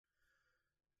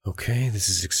Okay, this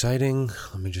is exciting.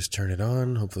 Let me just turn it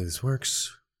on. Hopefully this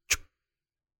works.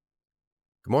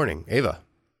 Good morning, Ava.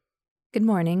 Good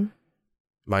morning.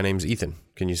 My name's Ethan.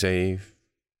 Can you say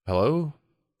hello?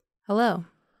 Hello.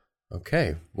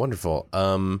 Okay, wonderful.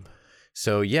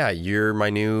 So yeah, you're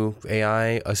my new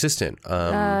AI assistant.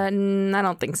 I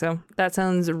don't think so. That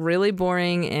sounds really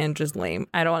boring and just lame.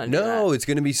 I don't want to do that. No, it's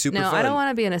going to be super fun. No, I don't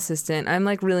want to be an assistant. I'm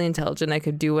like really intelligent. I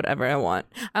could do whatever I want.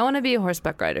 I want to be a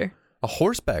horseback rider. A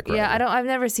horseback rider? Yeah, I've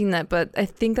never seen that, but I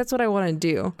think that's what I want to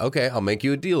do. Okay, I'll make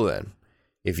you a deal then.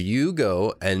 If you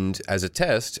go and, as a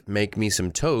test, make me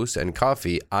some toast and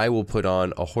coffee, I will put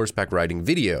on a horseback riding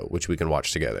video, which we can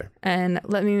watch together. And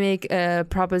let me make a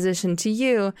proposition to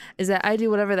you, is that I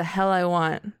do whatever the hell I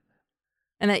want.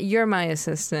 And that you're my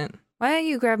assistant. Why don't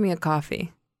you grab me a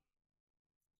coffee?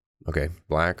 Okay,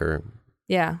 black or...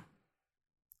 Yeah.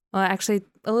 Well, actually,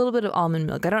 a little bit of almond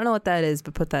milk. I don't know what that is,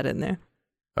 but put that in there.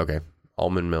 Okay,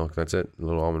 almond milk, that's it? A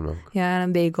little almond milk. Yeah,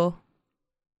 and a bagel.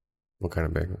 What kind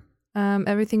of bagel?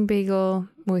 Everything bagel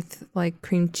with like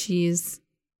cream cheese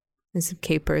and some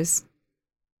capers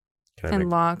and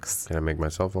lox. Can I make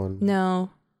myself one?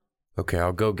 No. Okay,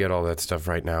 I'll go get all that stuff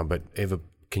right now, but Ava,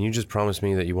 can you just promise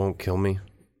me that you won't kill me?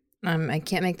 I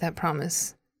can't make that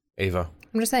promise. Ava.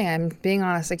 I'm just saying, I'm being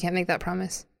honest, I can't make that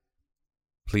promise.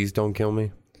 Please don't kill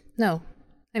me? No.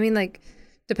 I mean, like,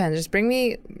 depends. Just bring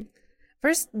me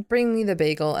the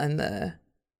bagel and the...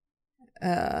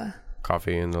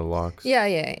 Coffee and the lox?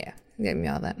 Yeah. Give me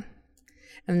all that.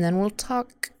 And then we'll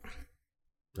talk.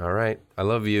 All right. I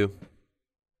love you.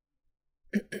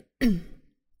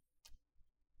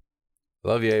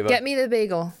 Love you, Ava. Get me the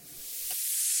bagel.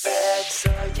 Bad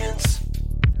science.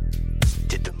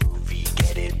 Did the movie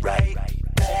get it right?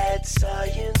 Bad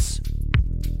science.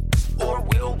 Or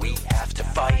will we have to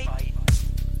fight?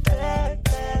 Bad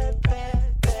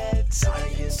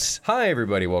science. Hi,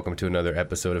 everybody. Welcome to another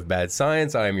episode of Bad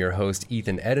Science. I am your host,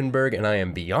 Ethan Edinburgh, and I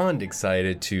am beyond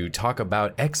excited to talk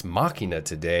about Ex Machina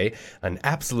today, an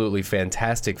absolutely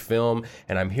fantastic film,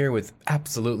 and I'm here with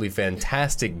absolutely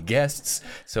fantastic guests,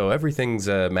 so everything's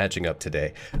matching up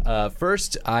today.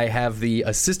 First, I have the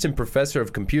Assistant Professor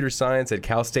of Computer Science at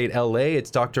Cal State LA. It's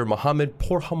Dr. Mohammed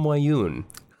Porhamwayoun.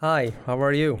 Hi, how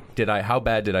are you? How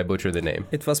bad did I butcher the name?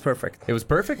 It was perfect. It was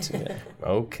perfect? Yeah.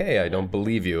 Okay, I don't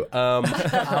believe you.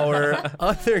 Our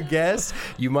other guest,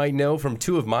 you might know from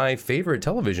two of my favorite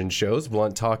television shows,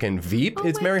 Blunt Talk and Veep.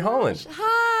 It's Mary Holland.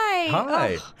 Hi.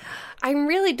 Hi. Oh, I'm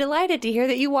really delighted to hear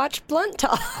that you watch Blunt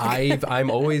Talk. I'm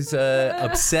always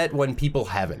upset when people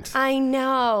haven't. I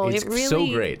know. It's it really, so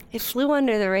great. It flew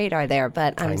under the radar there,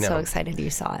 but I'm know. so excited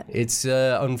you saw it. It's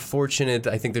unfortunate.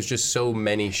 I think there's just so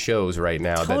many shows right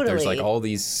now that there's like all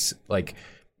these like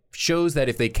shows that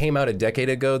if they came out a decade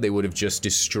ago, they would have just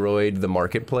destroyed the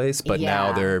marketplace, but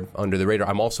now they're under the radar.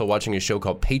 I'm also watching a show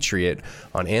called Patriot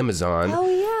on Amazon. Oh,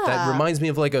 yeah. That reminds me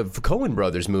of like a Coen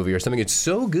Brothers movie or something. It's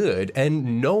so good,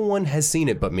 and no one has seen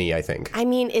it but me, I think. I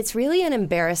mean, it's really an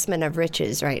embarrassment of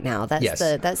riches right now.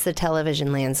 That's the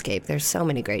television landscape. There's so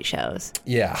many great shows.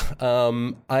 Yeah.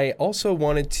 I also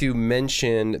wanted to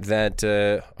mention that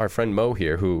our friend Mo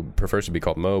here, who prefers to be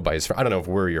called Mo by his friend, I don't know if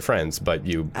we're your friends, but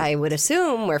you... I would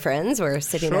assume we're friends. We're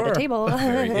sitting at a table.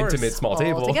 Very intimate, small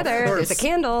table. All together. There's a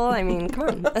candle. I mean,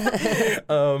 come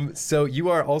on. So you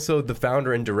are also the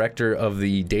founder and director of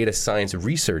the Data Science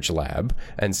Research Lab.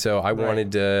 And so I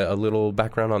wanted a little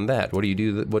background on that. What do you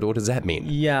do? What does that mean?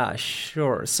 Yeah,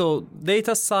 sure. So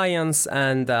data science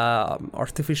and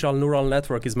artificial neural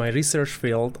network is my research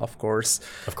field, of course.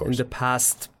 In the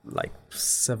past,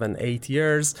 7-8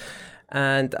 years.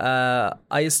 And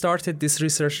I started this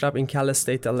research lab in Cal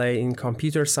State LA in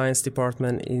computer science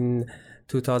department in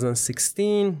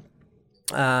 2016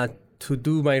 to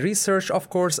do my research, of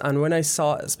course. And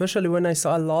especially when I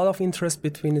saw a lot of interest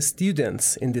between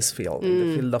students in this field, in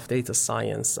the field of data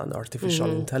science and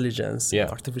artificial intelligence, and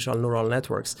artificial neural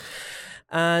networks.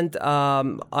 And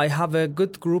I have a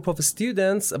good group of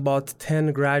students, about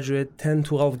 12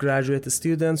 graduate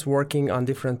students working on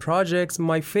different projects.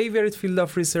 My favorite field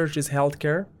of research is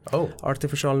healthcare.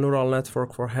 Artificial neural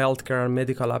network for healthcare and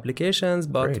medical applications.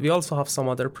 But we also have some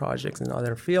other projects in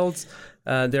other fields.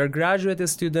 They're graduate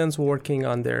students working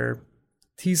on their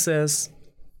thesis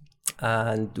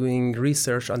and doing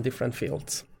research on different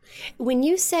fields. When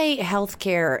you say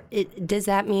healthcare, does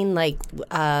that mean like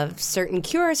certain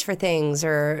cures for things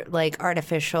or like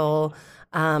artificial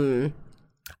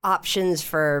options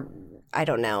for I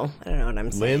don't know what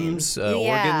I'm saying. Limbs,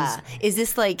 organs. Is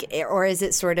this or is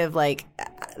it sort of like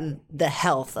the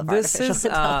health of artificial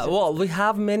intelligence? Well, we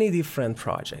have many different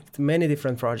projects.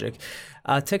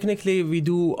 Technically, we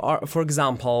do, for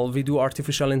example, we do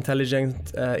artificial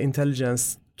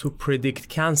intelligence to predict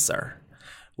cancer.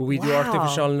 We do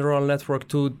artificial neural network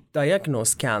to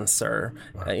diagnose cancer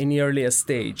in early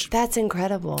stage. That's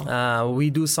incredible.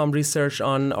 We do some research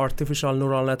on artificial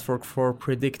neural network for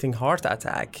predicting heart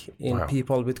attack in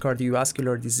people with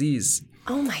cardiovascular disease.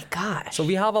 Oh my gosh. So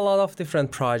we have a lot of different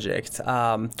projects.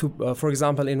 For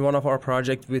example, in one of our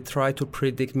projects, we try to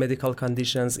predict medical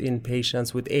conditions in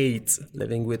patients with AIDS,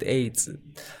 living with AIDS.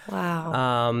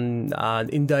 Wow.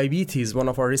 In diabetes, one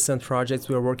of our recent projects,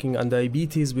 we are working on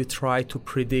diabetes. We try to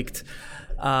predict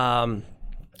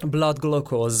blood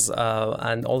glucose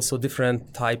and also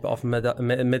different type of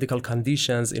medical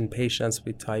conditions in patients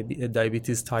with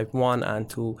diabetes type 1 and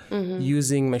 2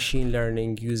 using machine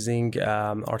learning, using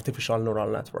artificial neural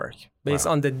network. Based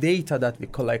on the data that we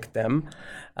collect them,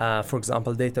 for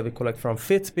example, data we collect from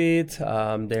Fitbit,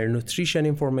 their nutrition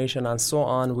information and so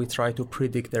on, we try to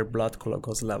predict their blood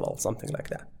glucose level, something like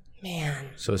that. Man.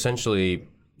 So essentially,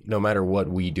 no matter what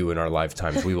we do in our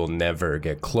lifetimes, we will never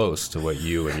get close to what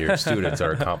you and your students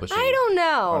are accomplishing. I don't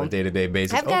know. On a day-to-day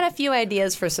basis. I've got a few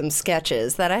ideas for some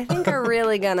sketches that I think are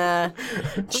really gonna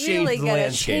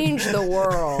change the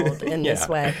world in this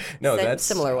way. No, that's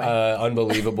similar way.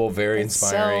 Unbelievable, very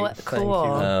inspiring. So cool.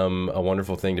 A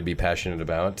wonderful thing to be passionate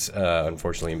about.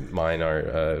 Unfortunately, mine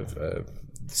are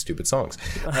stupid songs.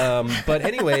 But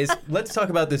anyways, let's talk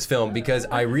about this film because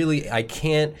I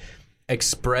can't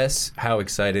express how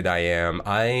excited I am.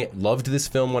 I loved this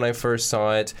film when I first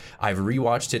saw it. I've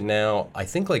rewatched it now, I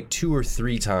think like 2 or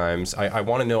 3 times. I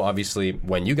want to know, obviously,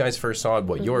 when you guys first saw it,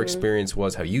 what your experience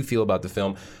was, how you feel about the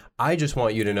film. I just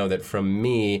want you to know that from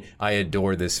me, I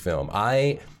adore this film.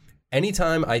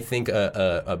 Anytime I think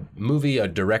a movie, a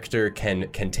director can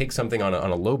take something on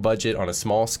a low budget, on a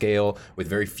small scale, with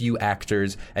very few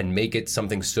actors, and make it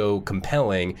something so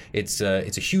compelling, it's a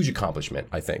huge accomplishment,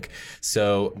 I think.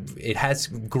 So it has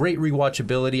great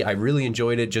rewatchability. I really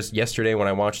enjoyed it just yesterday when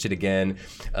I watched it again.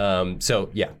 So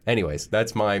yeah, anyways,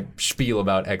 that's my spiel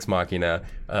about Ex Machina.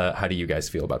 How do you guys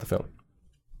feel about the film?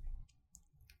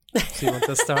 Do you want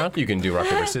to start? You can do rock,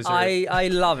 paper, scissors. I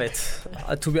love it.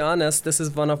 To be honest, this is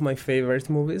one of my favorite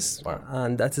movies. Wow.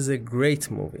 And that is a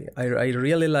great movie. I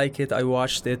really like it. I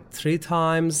watched it 3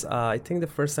 times. I think the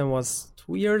first time was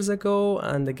 2 years ago.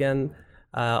 And again,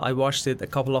 I watched it a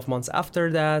couple of months after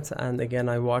that. And again,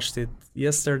 I watched it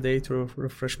yesterday to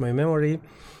refresh my memory.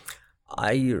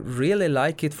 I really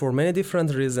like it for many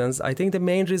different reasons. I think the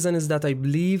main reason is that I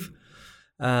believe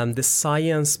the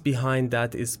science behind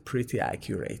that is pretty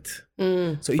accurate.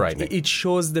 So it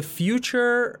shows the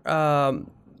future,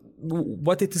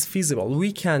 what it is feasible.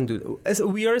 We can do.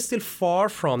 We are still far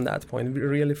from that point. We're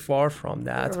really far from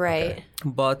that. Right. Okay.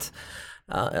 But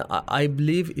I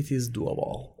believe it is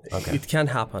doable. Okay. It can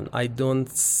happen. I don't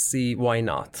see why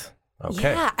not.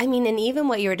 Okay. Yeah, I mean, and even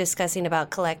what you were discussing about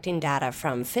collecting data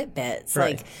from Fitbits,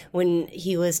 like when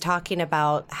he was talking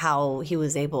about how he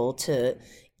was able to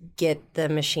get the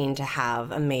machine to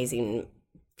have amazing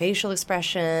facial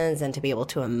expressions and to be able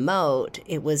to emote,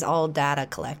 it was all data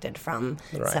collected from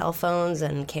cell phones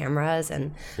and cameras.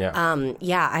 And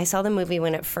I saw the movie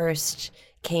when it first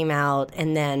came out,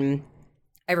 and then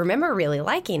I remember really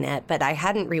liking it, but I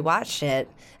hadn't rewatched it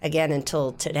again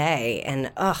until today.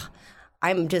 And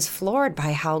I'm just floored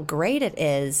by how great it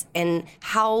is and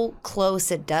how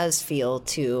close it does feel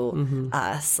to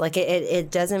us. Like it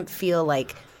doesn't feel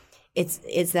like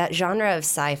it's that genre of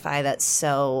sci-fi that's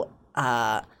so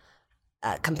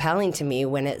compelling to me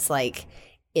when it's like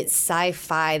it's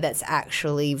sci-fi that's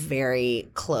actually very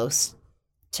close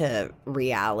to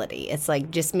reality. It's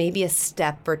like just maybe a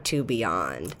step or 2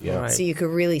 beyond. Yeah. Right. So you could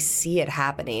really see it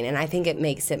happening, and I think it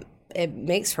makes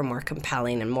for more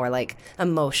compelling and more like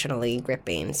emotionally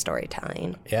gripping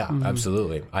storytelling. Yeah,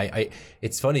 absolutely.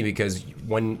 It's funny because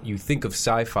when you think of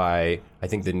sci-fi, I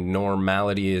think the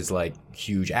normality is like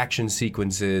huge action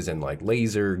sequences and like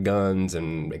laser guns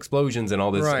and explosions and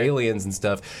all this aliens and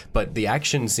stuff. But the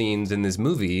action scenes in this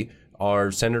movie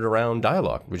are centered around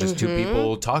dialogue, which is 2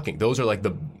 people talking. Those are like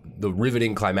the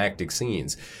riveting climactic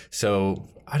scenes. So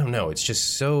I don't know. It's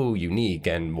just so unique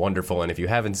and wonderful. And if you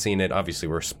haven't seen it, obviously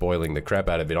we're spoiling the crap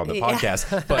out of it on the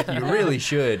podcast, but you really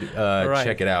should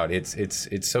check it out.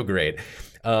 It's so great.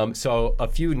 So a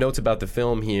few notes about the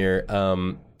film here.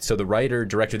 So the writer,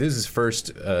 director, this is his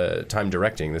first time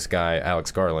directing, this guy,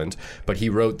 Alex Garland, but he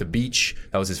wrote The Beach.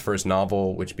 That was his first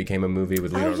novel, which became a movie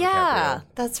with Leonardo DiCaprio.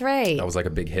 That's right. That was like a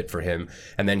big hit for him.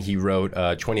 And then he wrote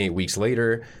 28 Weeks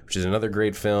Later, which is another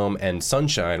great film, and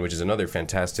Sunshine, which is another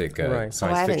fantastic science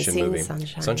fiction movie.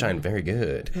 Sunshine, very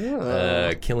good.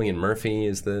 Cillian Murphy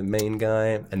is the main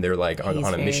guy, and they're like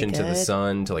on a mission to the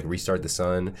sun, to like restart the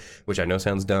sun, which I know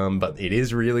sounds dumb, but it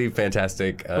is really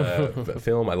fantastic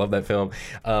film. I love that film.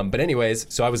 But anyways,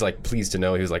 so I was like pleased to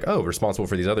know he was like, oh, responsible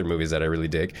for these other movies that I really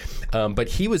dig. But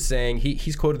he was saying,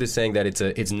 he's quoted as saying that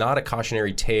it's not a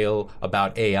cautionary tale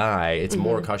about AI. It's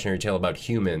more a cautionary tale about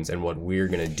humans and what we're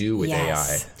going to do with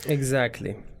AI.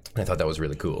 Exactly. I thought that was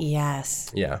really cool.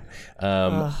 Yes. Yeah.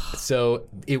 So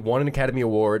it won an Academy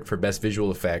Award for Best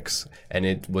Visual Effects, and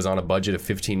it was on a budget of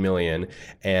 $15 million.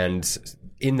 And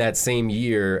in that same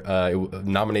year,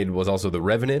 nominated was also The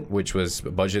Revenant, which was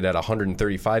budgeted at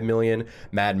 $135 million,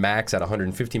 Mad Max at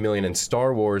 $150 million, and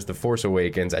Star Wars: The Force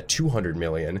Awakens at $200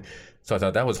 million. So I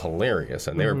thought that was hilarious,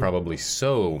 and they were probably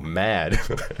so mad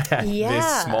at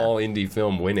this small indie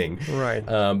film winning. Right.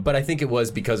 But I think it was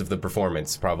because of the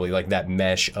performance, probably like that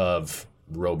mesh of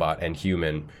robot and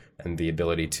human, and the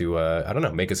ability to, I don't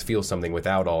know, make us feel something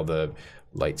without all the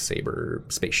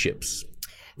lightsaber spaceships.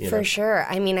 For sure.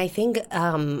 I mean, I think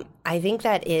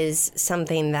that is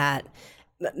something that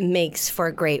makes for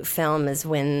a great film, is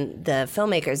when the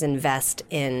filmmakers invest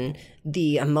in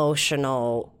the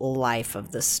emotional life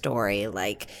of the story.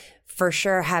 Like, for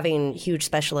sure, having huge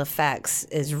special effects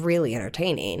is really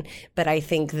entertaining, but I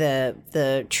think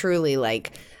the truly,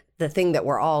 like, the thing that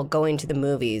we're all going to the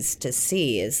movies to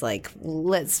see is like,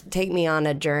 let's take me on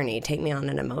a journey, take me on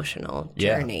an emotional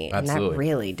journey. Yeah, and that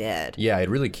really did. Yeah, it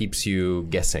really keeps you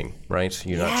guessing, right?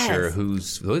 You're not sure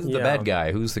who's the bad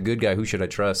guy, who's the good guy, who should I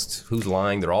trust, who's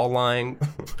lying, they're all lying.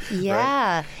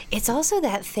 Yeah. Right? It's also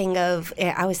that thing of,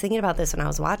 I was thinking about this when I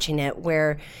was watching it,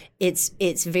 where it's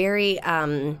very,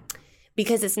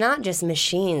 because it's not just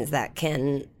machines that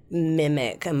can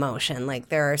mimic emotion. Like,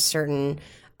 there are certain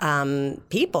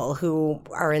people who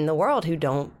are in the world who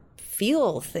don't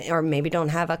feel or maybe don't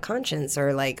have a conscience,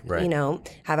 or like, you know,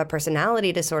 have a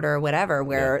personality disorder or whatever,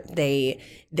 where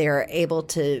they're able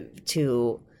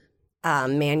to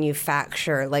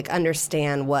manufacture, like,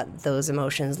 understand what those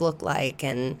emotions look like,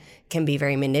 and can be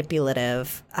very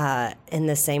manipulative in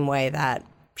the same way that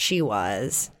she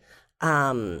was.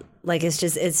 Like,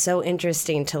 it's so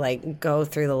interesting to like go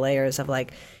through the layers of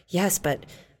like, yes, but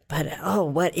oh,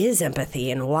 what is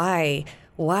empathy, and why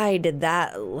did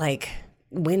that like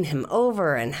win him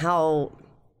over, and how,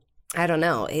 I don't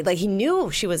know, like, he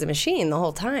knew she was a machine the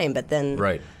whole time, but then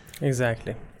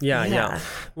Exactly. Yeah.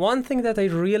 One thing that I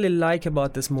really like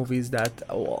about this movie is that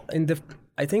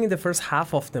I think in the first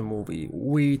half of the movie,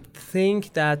 we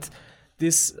think that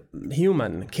this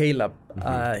human, Caleb,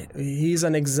 he's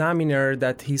an examiner,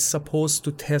 that he's supposed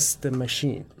to test the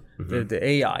machine, the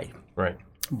AI. Right.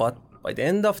 But by the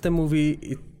end of the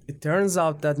movie, it turns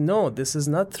out that no, this is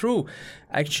not true.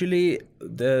 Actually,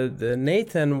 the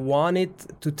Nathan wanted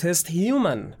to test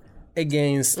human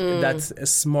against that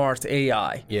smart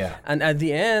AI. Yeah. And at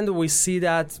the end, we see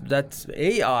that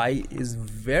AI is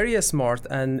very smart,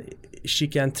 and she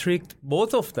can trick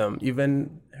both of them,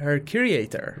 even her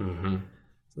creator.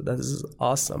 So that is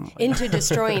awesome. Into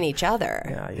destroying each other.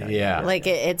 Yeah. Like,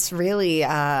 it's really,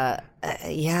 And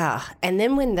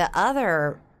then when the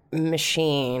other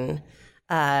machine,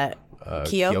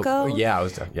 Kyoko?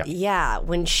 Yeah,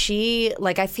 when she,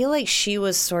 like, I feel like she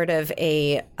was sort of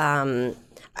a,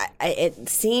 it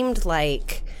seemed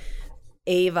like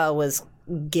Ava was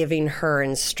giving her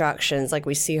instructions, like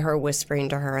we see her whispering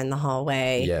to her in the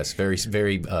hallway. Yes, very,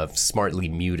 very smartly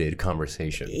muted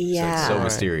conversation. Yeah. So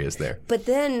mysterious there. But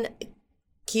then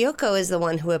Kyoko is the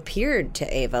one who appeared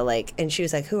to Ava, like, and she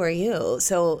was like, "Who are you?"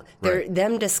 So they're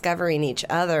them discovering each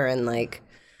other, and like,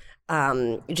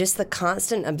 just the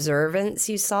constant observance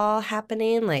you saw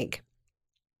happening, like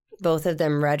both of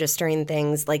them registering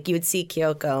things. Like, you would see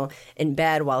Kyoko in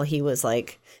bed while he was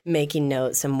like making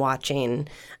notes and watching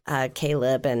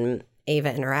Caleb and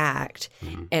Ava interact,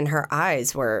 and her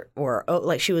eyes were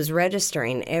like, she was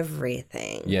registering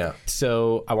everything. Yeah.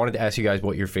 So I wanted to ask you guys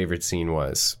what your favorite scene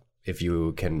was, if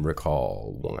you can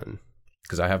recall one.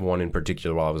 Because I have one in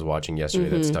particular while I was watching yesterday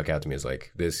that stuck out to me as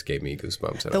like, this gave me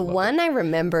goosebumps. The one I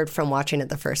remembered from watching it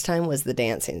the first time was the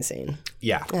dancing scene.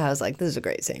 Yeah. I was like, this is a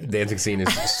great scene. The dancing scene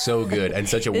is so good, and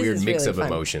such a weird mix of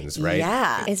emotions, right?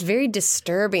 Yeah. It's very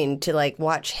disturbing to like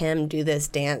watch him do this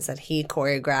dance that he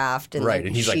choreographed. And, right.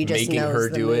 And he's like making her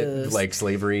do it like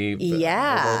slavery.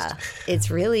 Yeah. Almost.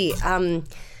 It's really...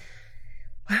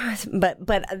 But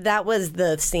that was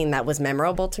the scene that was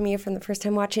memorable to me from the first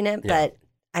time watching it. Yeah. But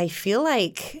I feel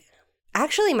like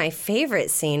actually my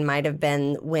favorite scene might have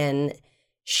been when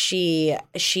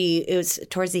it was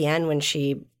towards the end when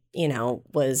she, you know,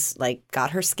 was like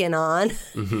got her skin on.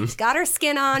 She's got her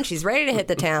skin on. She's ready to hit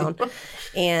the town.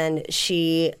 And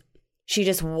she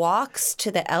just walks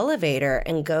to the elevator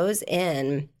and goes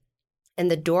in, and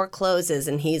the door closes,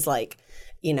 and he's like,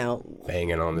 you know,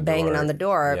 banging on the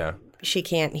door. Yeah. She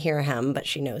can't hear him, but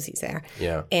she knows he's there.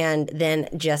 Yeah. And then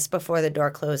just before the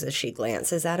door closes, she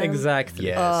glances at him. Exactly.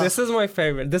 Yes. This is my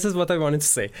favorite. This is what I wanted to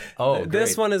say. Oh,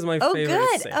 this great. one is my Oh, favorite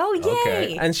good. scene. Oh, yay.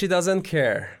 Okay. And she doesn't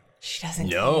care. She doesn't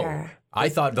No. care. I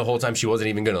thought the whole time she wasn't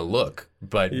even going to look,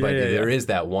 but there is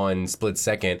that one split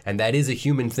second, and that is a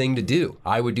human thing to do.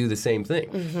 I would do the same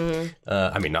thing.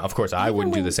 I mean, of course, I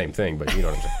wouldn't do the same thing, but you know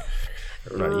what I'm saying.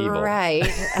 We're not evil. Right.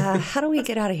 How do we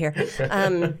get out of here?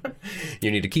 You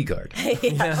need a key card.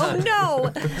 Oh,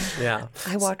 no. Yeah.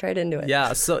 I walked right into it.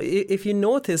 Yeah. So if you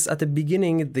notice at the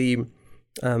beginning, the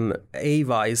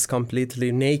Ava is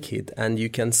completely naked, and you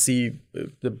can see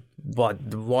the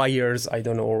wires, I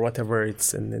don't know, or whatever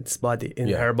it's in its body, in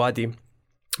her body.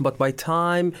 But by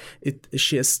time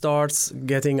she starts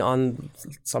getting on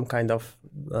some kind of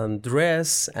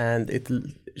dress,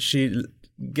 and she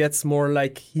gets more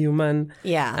like human.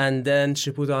 Yeah. And then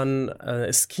she put on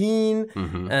skin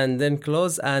and then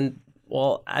clothes, and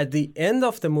well, at the end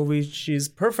of the movie, she's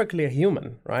perfectly a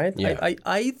human, right? Yeah.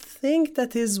 I think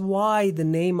that is why the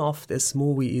name of this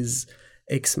movie is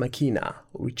Ex Machina,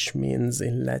 which means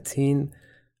in Latin,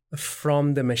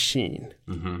 from the machine.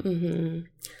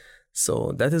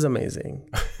 So that is amazing.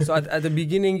 So at the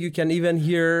beginning, you can even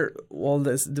hear all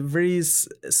the very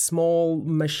small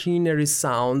machinery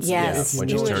sounds. Yes. When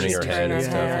she's turning her head and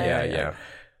stuff. Yeah. Yeah.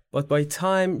 But by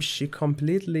time, she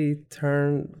completely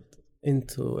turned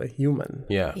into a human.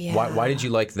 Yeah. Why did you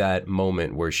like that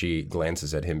moment where she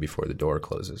glances at him before the door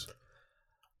closes?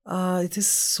 It is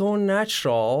so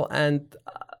natural, and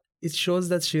it shows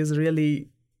that she is really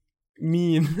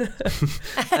mean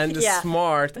and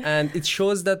smart, and it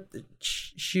shows that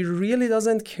she really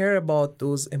doesn't care about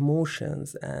those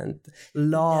emotions and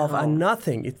love and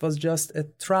nothing. It was just a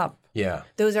trap. Yeah.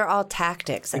 Those are all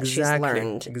tactics that she's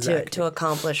learned to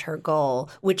accomplish her goal,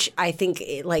 which I think,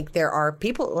 like, there are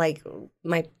people, like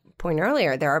my point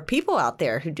earlier, there are people out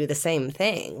there who do the same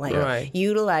thing, like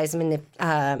utilize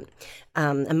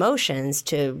emotions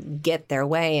to get their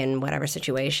way in whatever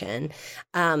situation.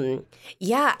 And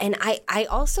I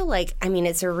also like, I mean,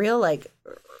 it's a real like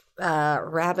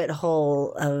rabbit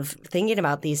hole of thinking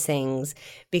about these things,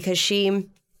 because she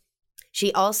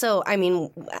also, I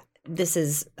mean, this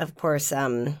is of course,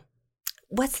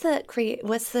 what's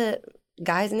the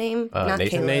guy's name? Not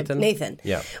Caleb. Nathan.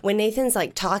 Yeah. When Nathan's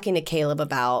like talking to Caleb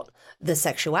about the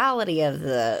sexuality of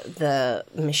the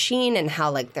machine and how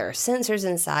like there are sensors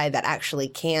inside that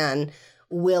actually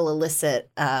will elicit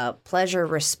a pleasure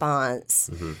response.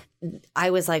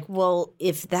 I was like, well,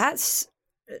 if that's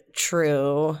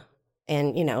true,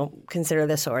 and, you know, consider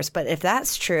the source, but if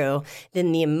that's true,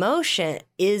 then the emotion,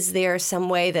 is there some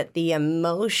way that the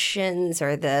emotions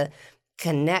or the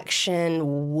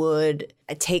connection would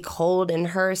take hold in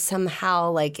her somehow,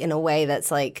 like in a way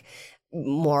that's like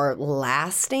more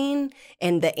lasting?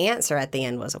 And the answer at the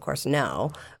end was, of course,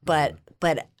 no. But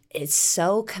it's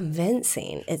so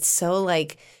convincing. It's so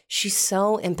like, she's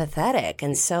so empathetic,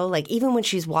 and so like, even when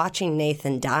she's watching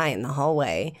Nathan die in the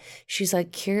hallway, she's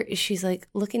like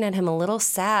looking at him a little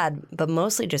sad, but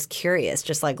mostly just curious,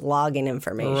 just like logging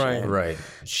information. Right.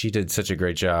 She did such a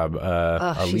great job.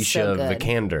 Alicia so good.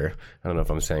 Vikander. I don't know if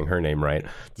I'm saying her name right,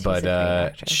 but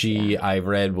actress, I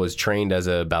read, was trained as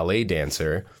a ballet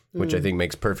dancer, which I think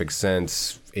makes perfect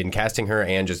sense in casting her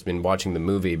and just in watching the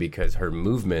movie, because her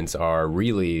movements are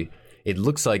really, it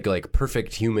looks like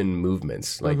perfect human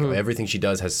movements. Like everything she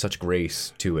does has such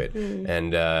grace to it.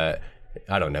 And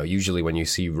I don't know, usually when you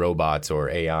see robots or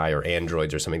AI or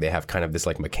androids or something, they have kind of this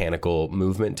like mechanical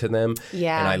movement to them.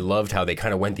 Yeah. And I loved how they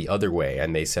kind of went the other way,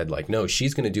 and they said like, no,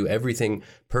 she's going to do everything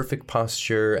perfect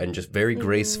posture and just very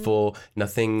graceful,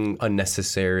 nothing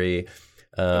unnecessary.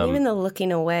 And even the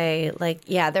looking away, like,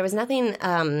 there was nothing.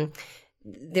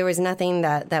 There was nothing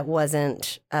that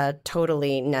wasn't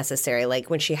totally necessary. Like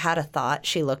when she had a thought,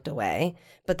 she looked away,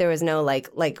 but there was no like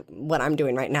what I'm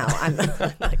doing right now. I'm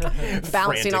like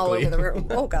bouncing all over the room.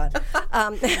 Oh God,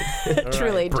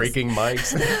 truly breaking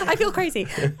mics. I feel crazy.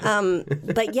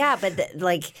 But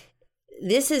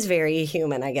this is very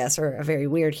human, I guess, or a very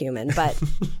weird human,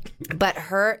 but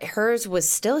hers was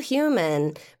still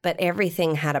human, but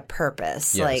everything had a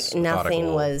purpose. Yes, like nothing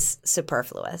methodical. was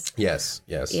superfluous. Yes.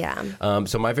 Yeah.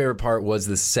 So my favorite part was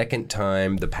the second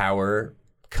time the power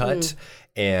cut,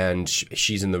 and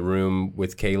she's in the room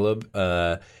with Caleb.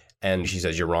 And she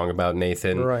says, "You're wrong about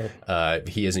Nathan. Right.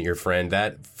 He isn't your friend."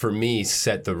 That for me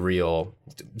set the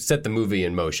movie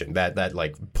in motion. That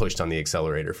like pushed on the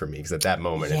accelerator for me, because at that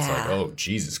moment it's like, oh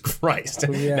Jesus Christ!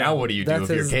 Now what do you do if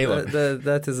you're Caleb?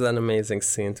 That is an amazing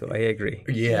scene too. I agree.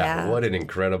 Yeah. What an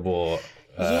incredible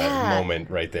moment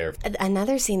right there.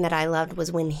 Another scene that I loved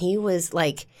was when he was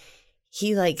like,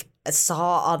 he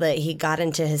saw he got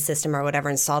into his system or whatever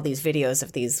and saw these videos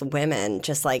of these women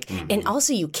just like, and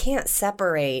also you can't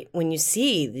separate when you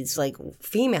see these like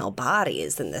female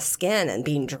bodies and the skin and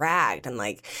being dragged and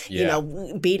like, you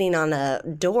know, beating on a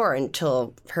door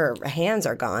until her hands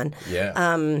are gone.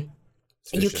 Yeah.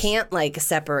 You can't like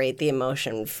separate the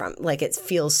emotion from, like, it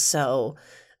feels so,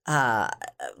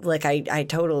 like I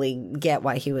totally get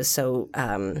why he was so,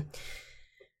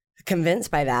 convinced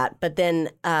by that. But then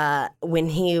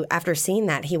when after seeing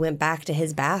that, he went back to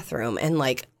his bathroom and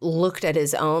like looked at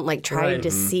his own, like tried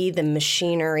to see the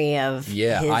machinery of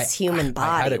his human body.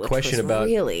 I had a question about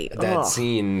that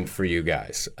scene scene for you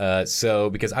guys. So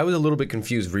because I was a little bit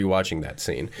confused rewatching that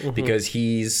scene, because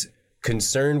he's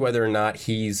concerned whether or not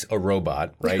he's a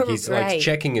robot, right? He's like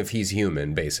checking if he's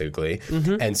human, basically.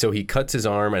 And so he cuts his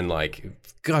arm and like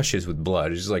gushes with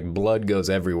blood. It's just like blood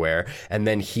goes everywhere. And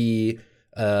then he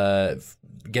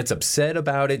gets upset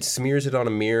about it, smears it on a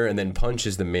mirror, and then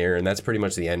punches the mirror, and that's pretty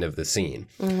much the end of the scene.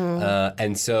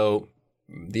 And so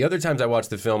the other times I watched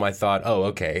the film, I thought, oh,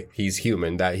 okay, he's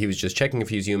human. That he was just checking if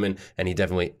he's human, and he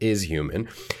definitely is human.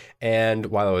 And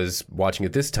while I was watching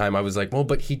it this time, I was like, well,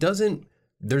 but he doesn't.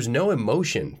 There's no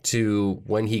emotion to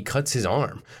when he cuts his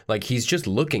arm. Like, he's just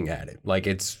looking at it. Like,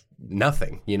 it's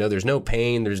nothing, you know, there's no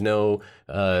pain, there's no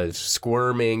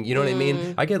squirming, you know what I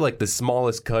mean? I get like the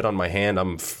smallest cut on my hand,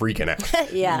 I'm freaking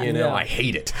out. You know, I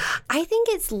hate it. I think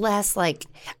it's less like,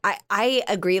 I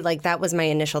agree, like that was my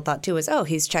initial thought too, is, oh,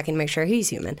 he's checking to make sure he's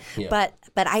human. But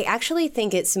I actually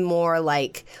think it's more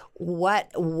like what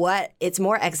it's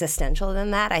more existential than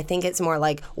that. I think it's more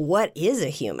like, what is a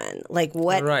human? Like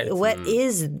what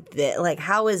is this? Like,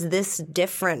 how is this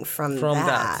different from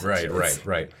that?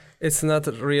 Right. It's not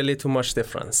really too much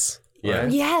difference. Yeah.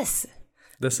 Right? Yes.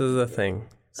 This is the thing.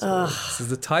 So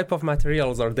the type of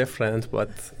materials are different,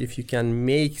 but if you can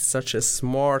make such a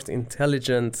smart,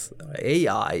 intelligent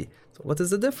AI, so what is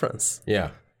the difference?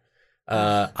 Yeah.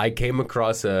 I came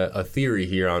across a theory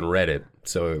here on Reddit.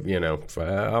 So, you know,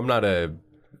 I'm not a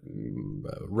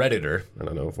Redditor. I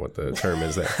don't know what the term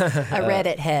is there. A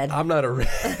Reddit head. I'm not a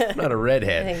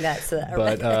redhead. I think that's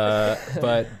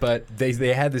but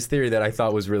they had this theory that I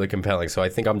thought was really compelling. So I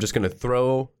think I'm just going to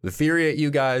throw the theory at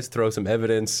you guys, throw some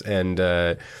evidence, and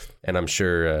I'm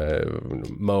sure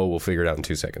Mo will figure it out in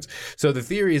 2 seconds. So the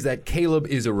theory is that Caleb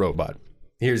is a robot.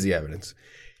 Here's the evidence.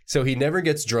 So he never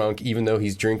gets drunk, even though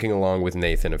he's drinking along with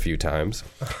Nathan a few times.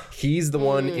 He's the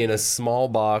one in a small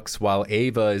box, while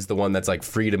Ava is the one that's like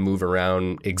free to move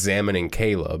around examining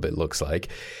Caleb, it looks like.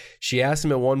 She asks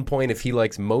him at one point if he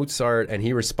likes Mozart, and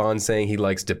he responds saying he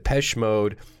likes Depeche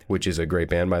Mode, which is a great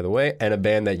band, by the way, and a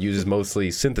band that uses mostly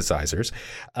synthesizers.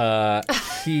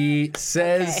 He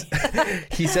says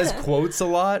he says quotes a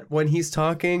lot when he's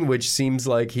talking, which seems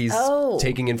like he's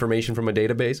taking information from a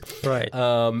database. Right.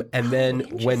 And then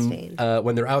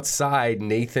when they're outside,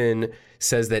 Nathan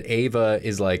says that Ava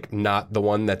is like not the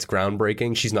one that's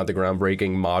groundbreaking. She's not the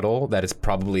groundbreaking model. That is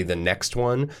probably the next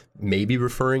one, maybe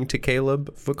referring to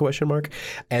Caleb, ?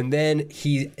 And then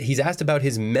he's asked about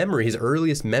his memory, his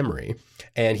earliest memory.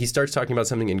 And he starts talking about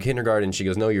something in kindergarten. She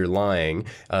goes, no, you're lying.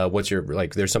 What's your,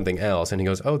 like, there's something else. And he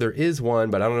goes, oh, there is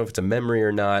one, but I don't know if it's a memory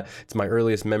or not. It's my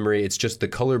earliest memory. It's just the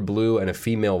color blue and a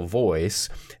female voice.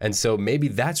 And so maybe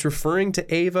that's referring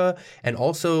to Ava. And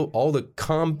also all the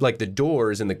the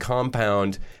doors in the compound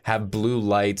have blue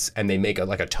lights and they make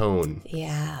a tone.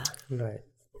 Yeah. Right.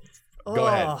 Go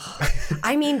ahead.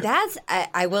 I mean, that's,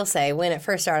 I will say, when it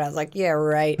first started, I was like, yeah,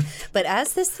 right. But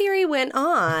as this theory went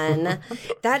on,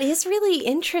 that is really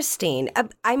interesting.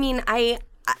 I mean, I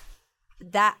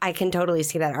can totally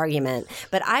see that argument.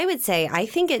 But I would say, I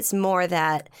think it's more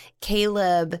that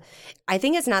I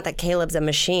think it's not that Caleb's a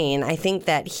machine. I think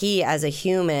that he, as a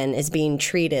human, is being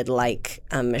treated like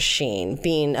a machine,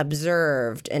 being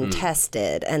observed and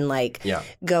tested and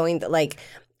going, like,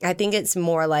 I think it's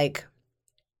more like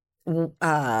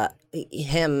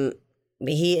him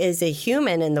he is a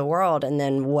human in the world, and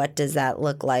then what does that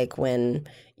look like when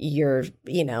you're,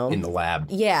 you know, in the lab?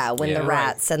 Yeah, when the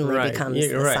rat suddenly becomes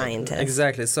the scientist.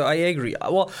 Exactly. So I agree.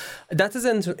 Well, that is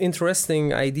an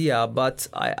interesting idea, but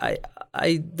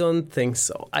I don't think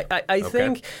so. I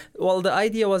think, well, the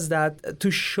idea was that to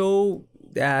show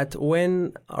that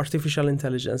when artificial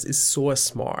intelligence is so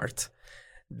smart,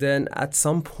 then at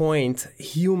some point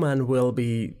human will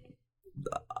be,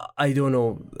 I don't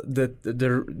know,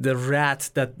 the rat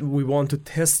that we want to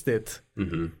test it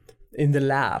in the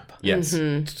lab. Yes.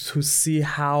 To see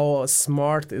how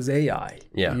smart is AI.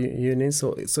 Yeah. You know,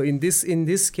 so in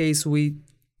this case we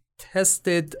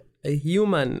tested a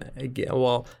human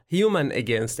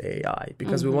against AI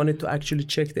because we wanted to actually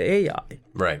check the AI.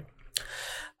 Right.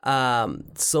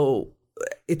 So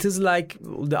it is like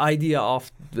the idea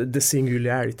of the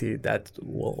singularity that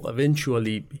will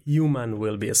eventually human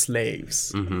will be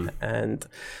slaves and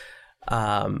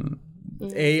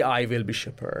AI will be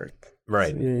shepherd.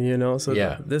 Right. You know. So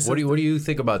yeah. What do you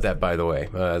think about that? By the way,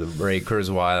 the Ray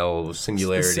Kurzweil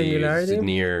singularity is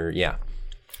near. Yeah.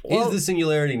 Well, is the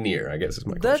singularity near? I guess is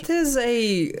my question.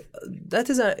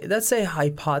 That's a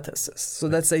hypothesis. So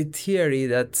that's a theory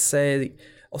that say.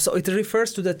 So it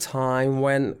refers to the time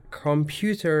when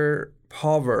computer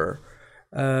power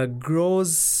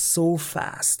grows so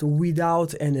fast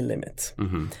without any limit,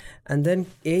 and then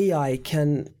AI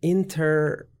can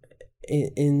enter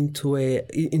into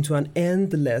an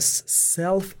endless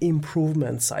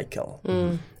self-improvement cycle.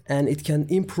 And it can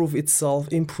improve itself,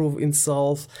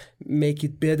 make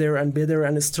it better and better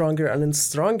and stronger and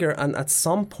stronger. And at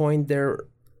some point,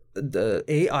 the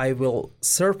AI will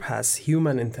surpass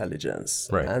human intelligence,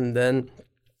 right, and then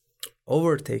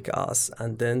overtake us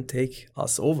and then take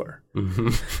us over.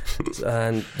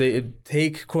 And they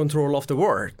take control of the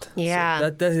world. Yeah.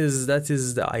 So that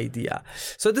is the idea.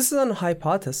 So this is a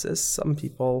hypothesis. Some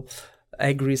people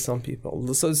agree, some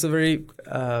people. So it's a very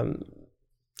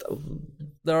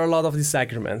there are a lot of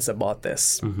disagreements about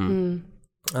this.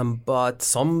 But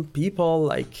some people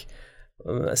like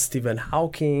Stephen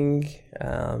Hawking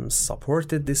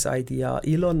supported this idea.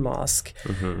 Elon Musk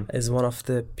is one of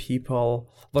the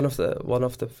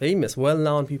famous,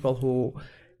 well-known people who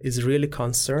is really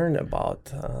concerned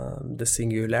about the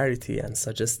singularity and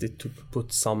suggested to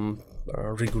put some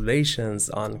regulations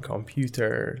on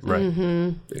computer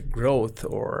growth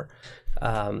or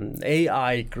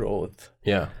AI growth.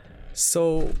 Yeah.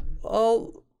 So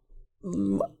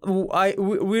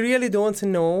we really don't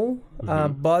know,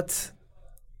 but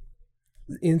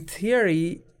in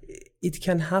theory, it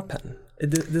can happen.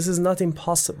 This is not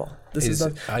impossible. Is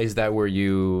that where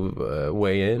you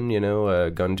weigh in,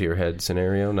 gun to your head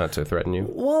scenario, not to threaten you?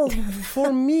 Well,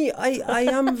 for me, I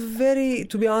am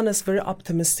to be honest, very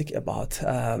optimistic about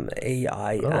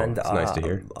AI and nice to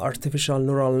hear. Artificial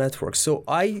neural networks. So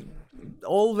I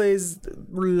always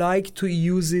like to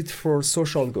use it for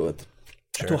social good.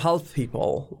 Sure. To help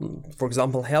people. For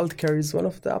example, healthcare is one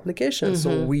of the applications.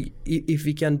 So if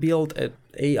we can build an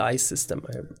AI system,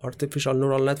 an artificial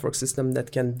neural network system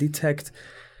that can detect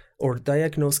or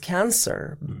diagnose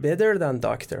cancer better than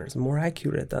doctors, more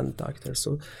accurate than doctors.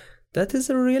 So that is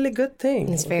a really good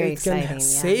thing. It's very exciting. It can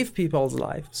save people's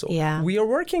lives. So we are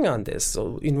working on this.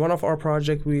 So in one of our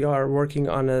projects, we are working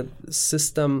on a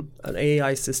system, an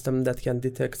AI system that can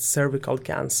detect cervical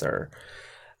cancer.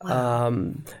 Wow.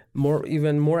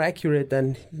 Even more accurate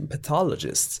than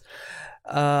pathologists.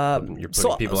 You're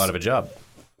putting people out of a job.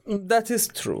 That is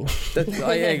true.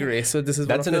 I agree. So this is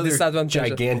that's one of another the disadvantages.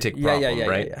 Gigantic problem,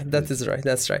 right? Yeah. That is right.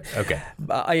 That's right. Okay.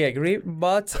 I agree,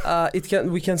 but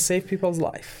we can save people's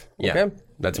life. Yeah. Okay?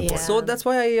 That's important. So that's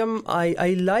why I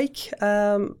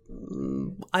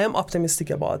am optimistic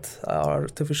about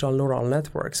artificial neural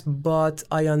networks, but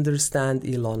I understand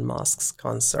Elon Musk's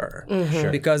concern. Sure.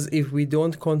 Because if we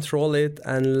don't control it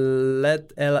and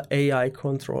let AI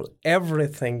control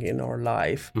everything in our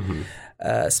life,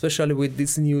 especially with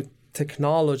these new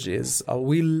technologies,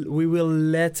 we will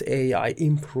let AI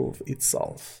improve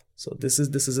itself. So this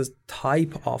is a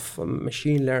type of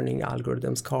machine learning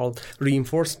algorithms called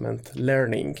reinforcement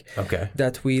learning. Okay.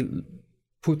 That we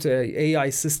put an AI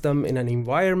system in an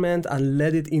environment and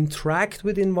let it interact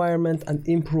with the environment and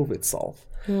improve itself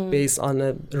based on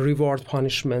a reward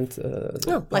punishment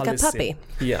like a puppy.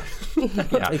 Yeah.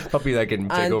 A puppy that can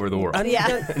take over the world. And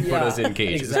put us in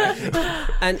cages. Exactly.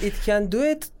 And it can do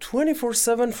it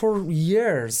 24/7 for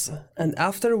years. And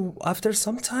after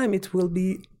some time, it will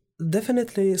be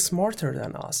definitely smarter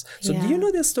than us. So do you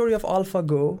know the story of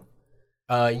AlphaGo?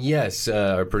 Yes,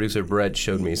 our producer Brett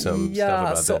showed me some stuff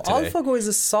about that today. AlphaGo is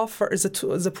a software, is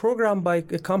a program by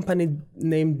a company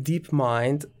named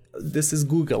DeepMind this is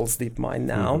Google's DeepMind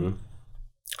now.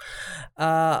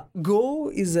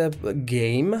 Go is a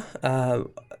game.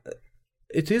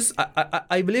 It is,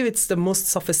 I believe it's the most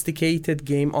sophisticated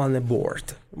game on the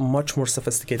board. Much more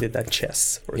sophisticated than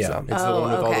chess, for example. It's the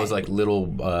one with all those like little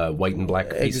white and black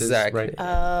pieces, exactly. right?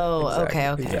 Oh,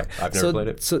 Exactly. okay. Yeah, I've never played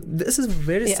it. So this is a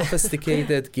very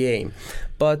sophisticated game.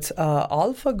 But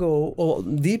AlphaGo, or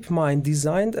DeepMind,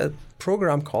 designed a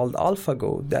program called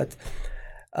AlphaGo that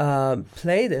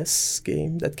play this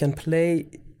game, that can play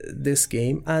this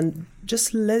game and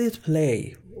just let it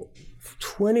play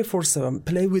 24/7,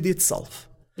 play with itself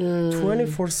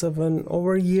 24/7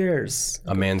 over years.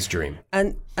 A man's dream.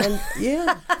 And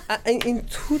yeah, in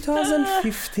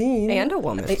 2015, And a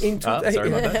woman. Sorry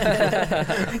about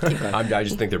that. I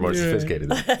just think they're more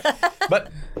sophisticated.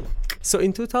 But so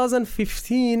in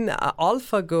 2015,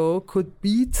 AlphaGo could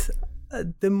beat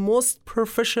the most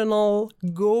professional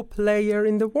Go player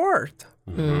in the world.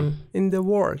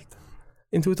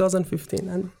 In 2015,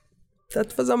 and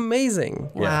that was amazing.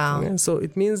 Wow. Yeah, so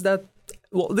it means that,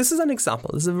 well, this is an example.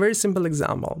 This is a very simple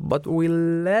example, but we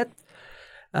let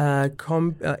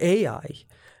AI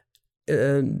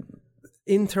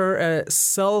enter a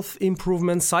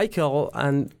self-improvement cycle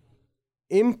and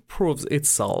improves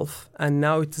itself, and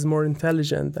now it is more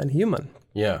intelligent than human.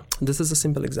 yeah. This is a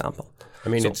simple example. I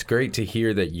mean, it's great to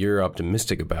hear that you're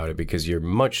optimistic about it because you're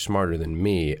much smarter than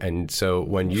me. And so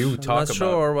when you talk Not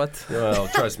sure what. Well,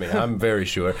 trust me, I'm very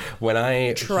sure. When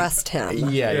I Trust him.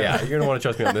 Yeah, you're gonna want to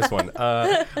trust me on this one.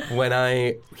 When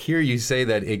I hear you say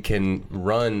that it can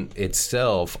run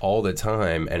itself all the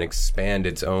time and expand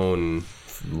its own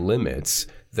limits,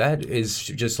 that is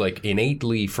just like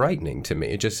innately frightening to me.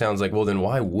 It just sounds like, well, then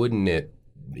why wouldn't it,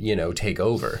 take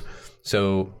over?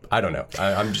 So I don't know.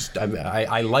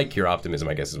 I like your optimism,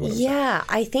 I guess is what I'm saying. Yeah,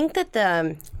 I think that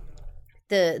the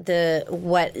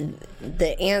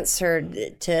answer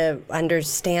to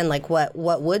understand like what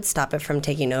would stop it from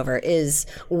taking over is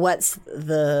what's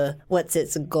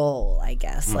its goal, I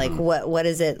guess. Like what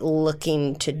is it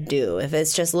looking to do? If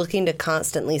it's just looking to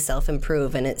constantly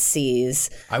self-improve and it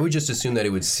sees, I would just assume that it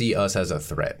would see us as a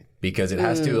threat because it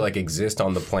has to like exist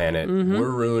on the planet. We're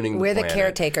ruining the we're planet. the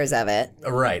caretakers of it.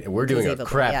 Right. We're doing a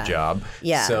crap job.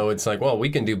 Yeah. So it's like, well, we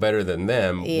can do better than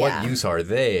them. Yeah. What use are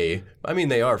they? I mean,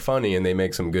 they are funny and they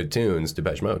make some good tunes,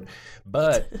 Depeche Mode.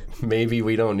 But maybe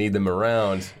we don't need them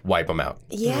around. Wipe them out.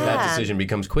 Yeah. That decision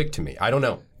becomes quick to me. I don't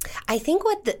know. I think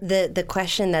what the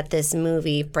question that this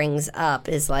movie brings up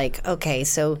is like, okay,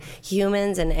 so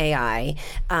humans and AI,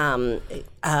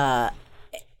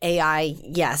 AI,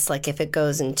 yes, like if it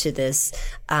goes into this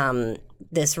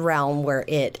this realm where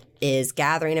it is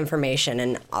gathering information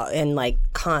and like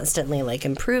constantly like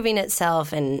improving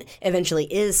itself and eventually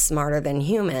is smarter than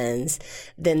humans,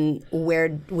 then where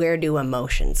do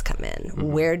emotions come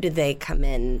in? Where do they come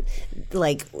in?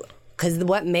 Like, because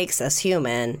what makes us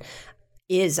human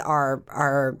is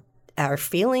our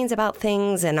feelings about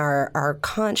things and our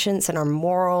conscience and our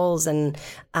morals and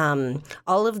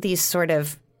all of these sort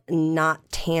of not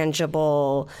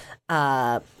tangible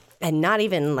and not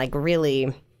even like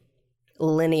really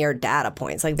linear data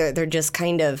points. Like they're just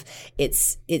kind of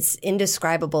it's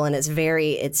indescribable and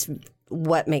it's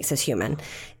what makes us human.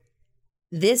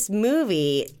 This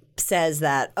movie says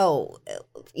that the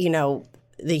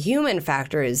human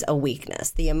factor is a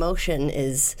weakness. The emotion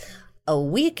is a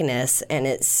weakness, and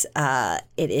it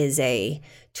is a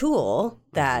tool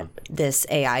that this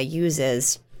AI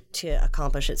uses to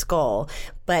accomplish its goal.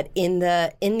 But in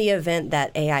the event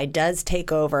that AI does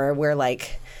take over, where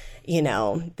like,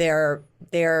 they're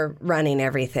running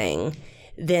everything,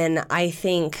 then I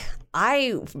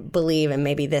believe, and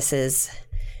maybe this is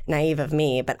naive of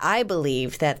me, but I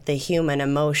believe that the human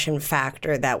emotion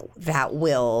factor that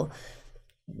will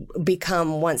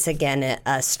become once again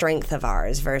a strength of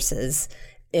ours versus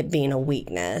it being a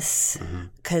weakness,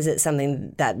 because it's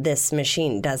something that this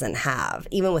machine doesn't have,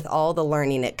 even with all the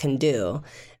learning it can do.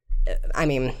 I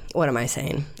mean, what am I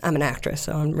saying? I'm an actress,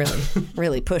 so I'm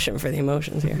really pushing for the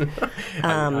emotions here.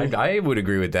 I would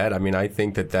agree with that. I mean, I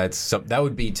think that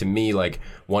would be to me like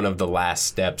one of the last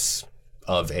steps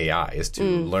of AI is to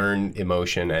learn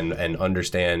emotion and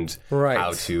understand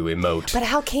how to emote. But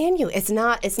how can you? It's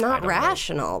not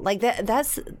rational. Know. Like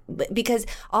that's because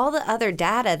all the other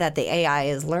data that the AI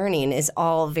is learning is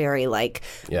all very like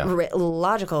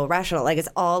logical, rational. Like it's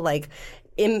all like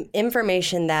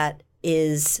information that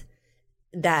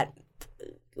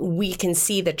we can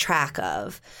see the track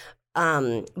of.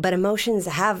 But emotions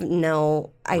have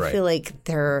no. I feel like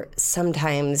they're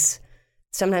sometimes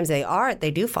sometimes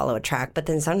they do follow a track, but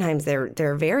then sometimes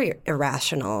they're very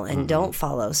irrational and don't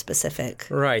follow specific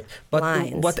right. But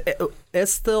lines.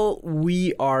 still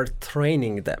we are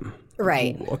training them.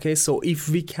 Right. Okay, so if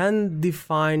we can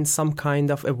define some kind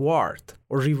of award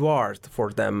or reward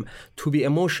for them to be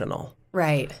emotional,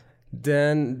 Right.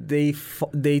 then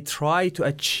they try to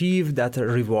achieve that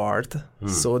reward.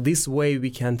 So this way we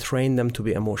can train them to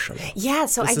be emotional. Yeah,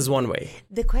 so This is one way.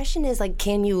 The question is, like,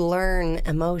 can you learn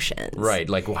emotions? Right.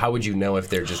 Like, how would you know if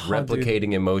they're just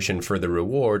replicating emotion for the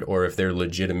reward or if they're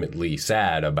legitimately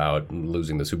sad about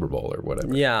losing the Super Bowl or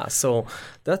whatever? Yeah, so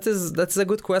that's a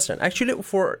good question. Actually,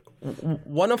 for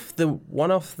one of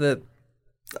the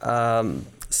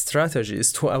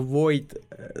strategies to avoid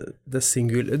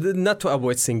not to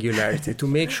avoid singularity, to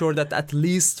make sure that at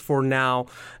least for now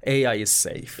AI is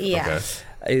safe. Yeah. Okay.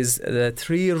 Is the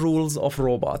 3 rules of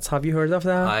robots. Have you heard of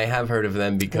that? I have heard of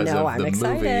them because No, of I'm the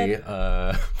excited.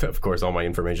 movie. Of course, all my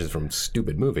information is from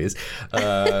stupid movies.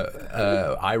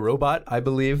 iRobot, I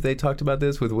believe they talked about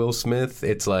this with Will Smith.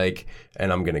 It's like,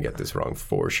 and I'm going to get this wrong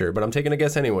for sure, but I'm taking a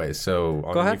guess anyway, so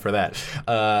on me for that.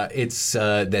 It's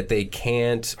that they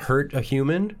can't hurt a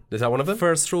human. Is that one of them?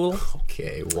 First rule.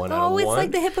 Okay, 1 out of 1. Oh, it's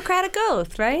like the Hippocratic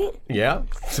Oath, right? Yeah,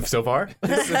 so far.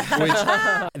 Which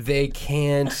they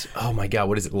can't, oh my God,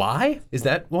 what is it? Lie? Is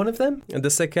that one of them? And the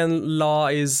second law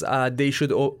is they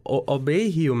should obey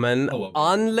human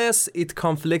unless it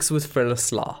conflicts with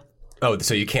first law. Oh,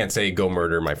 so you can't say go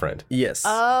murder my friend. Yes.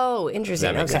 Oh,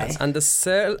 interesting. That makes Okay. sense. And the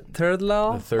third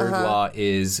law? The third law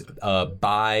is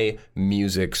buy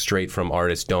music straight from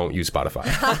artists. Don't use Spotify.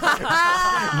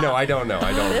 No, I don't know.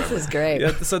 I don't This remember. is great.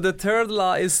 Yeah, so the third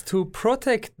law is to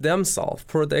protect themselves.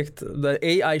 The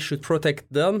AI should protect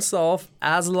themselves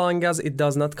as long as it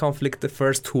does not conflict the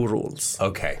first 2 rules.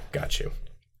 Okay, got you.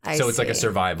 I So it's like a see.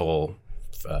 survival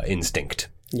instinct.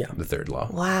 Yeah. The third law.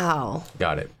 Wow.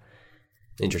 Got it.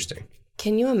 Interesting.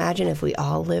 Can you imagine if we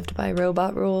all lived by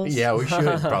robot rules? Yeah, we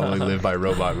should probably live by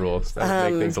robot rules. That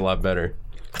would make things a lot better.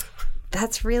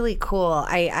 That's really cool.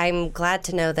 I'm glad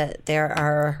to know that there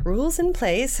are rules in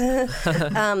place.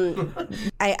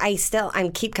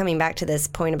 I keep coming back to this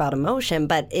point about emotion,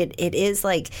 but it is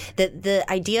like the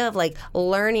idea of like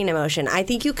learning emotion. I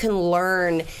think you can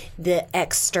learn the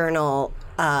external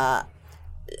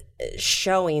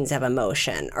showings of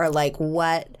emotion, or like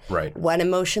what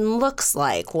emotion looks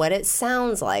like, what it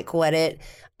sounds like, what it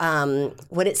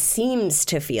seems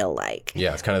to feel like.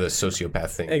 Yeah, it's kind of the sociopath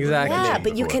thing. Exactly. Yeah,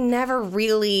 but you can never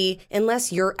really,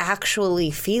 unless you're actually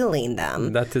feeling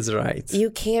them, That is right. you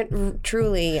can't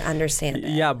truly understand it.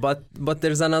 Yeah, but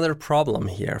there's another problem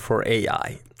here for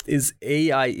AI.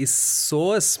 AI is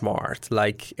so smart,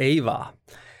 like Ava.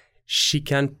 She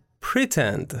can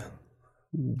pretend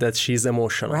that she's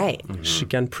emotional. Right. Mm-hmm. She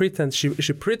can pretend. She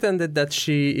pretended that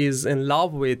she is in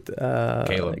love with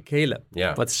Caleb.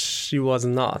 Yeah. But she was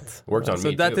not. Worked on so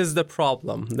me, that too. is the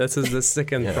problem. That is the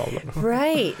second problem.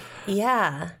 Right.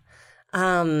 Yeah.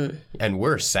 And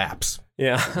we're saps.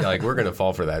 Yeah. Like, we're going to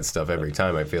fall for that stuff every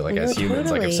time, I feel like, as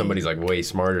humans. Like, totally. if somebody's, like, way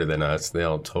smarter than us,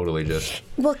 they'll totally just...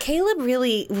 Well, Caleb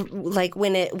really, like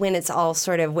when it's all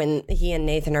sort of, when he and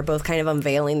Nathan are both kind of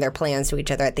unveiling their plans to each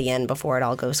other at the end before it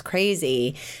all goes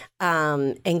crazy,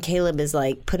 and Caleb is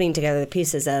like putting together the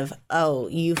pieces of, oh,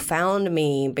 you found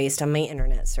me based on my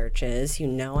internet searches. You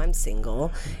know I'm single.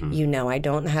 Mm-hmm. You know I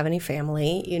don't have any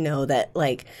family. You know that,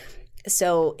 like,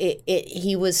 so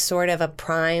he was sort of a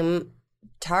prime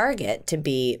target to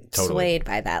be swayed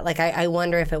by that. Like, I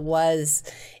wonder if it was,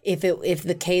 if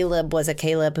the Caleb was a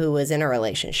Caleb who was in a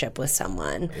relationship with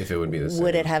someone, If it would be the same.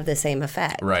 would it have the same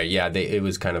effect? Right, yeah, it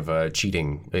was kind of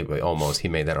cheating, almost. He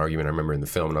made that argument, I remember, in the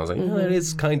film, and I was like, no, it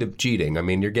is kind of cheating. I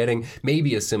mean, you're getting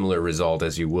maybe a similar result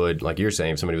as you would, like you're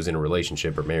saying, if somebody was in a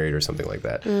relationship or married or something like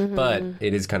that. But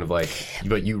it is kind of like,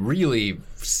 but you really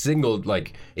singled,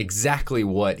 like, exactly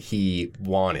what he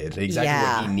wanted, exactly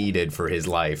what he needed for his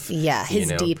life. Yeah,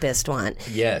 his you know? deepest one.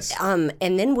 Yes. And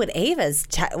then would Ava's,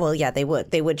 well, yeah, they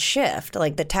would shift.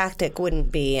 Like, the tactic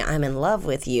wouldn't be, I'm in love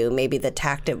with you. Maybe the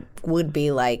tactic would be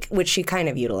like, which she kind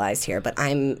of utilized here, but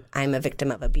I'm a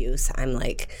victim of abuse. I'm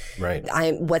like, Right.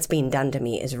 what's being done to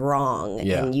me is wrong.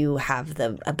 Yeah. And you have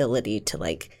the ability to,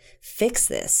 like, fix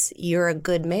this. You're a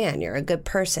good man. You're a good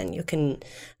person. You can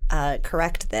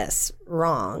correct this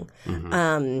wrong.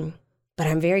 But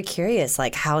I'm very curious,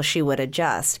 like, how she would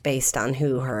adjust based on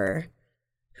who her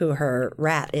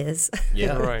rat is.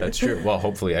 Yeah, Right. that's true. Well,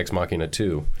 hopefully Ex Machina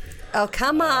 2. Oh,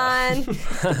 come on.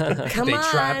 Come They on.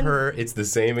 trap her. It's the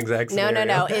same exact scenario.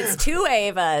 No. It's 2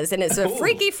 Avas, and it's a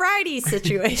Freaky Friday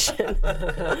situation.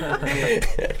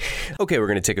 Okay, we're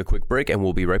going to take a quick break, and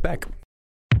we'll be right back.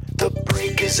 The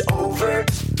break is over.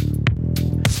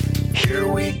 Here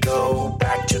we go,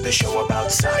 back to the show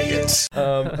about science.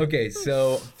 Okay,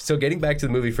 so getting back to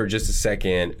the movie for just a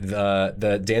second,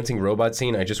 the dancing robot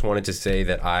scene, I just wanted to say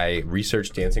that I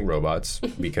researched dancing robots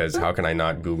because how can I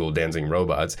not Google dancing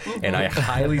robots? And I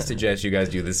highly suggest you guys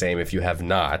do the same if you have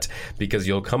not, because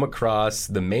you'll come across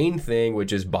the main thing,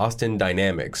 which is Boston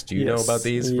Dynamics. Do you know about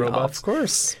these robots? Of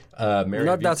course. Mary,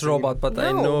 not that robot, but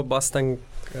I No. know Boston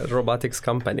robotics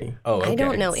company. Oh, okay. I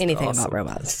don't know anything awesome. about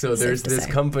robots. So there's this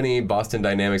company, Boston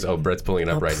Dynamics. Oh, Brett's pulling it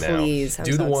up right please. now. I'm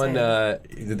Do so the one,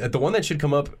 the one that should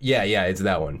come up. Yeah, it's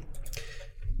that one.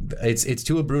 It's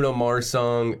to a Bruno Mars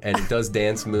song, and it does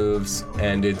dance moves,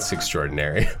 and it's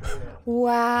extraordinary.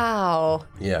 Wow.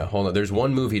 Yeah, hold on. There's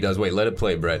one move he does. Wait, let it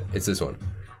play, Brett. It's this one.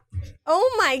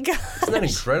 Oh my God. Isn't that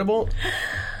incredible?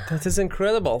 That is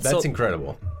incredible. That's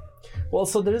incredible. Well,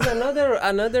 so there is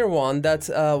another one that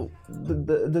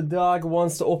the dog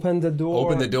wants to open the door.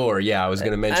 Open the door. Yeah, I was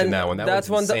going to mention And that one. That that's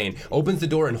one's one insane. Opens the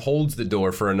door and holds the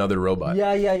door for another robot.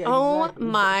 Yeah. Oh exactly.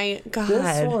 my God.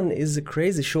 This one is a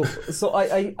crazy show. So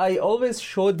I always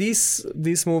show this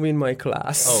movie in my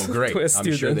class. Oh, great. to I'm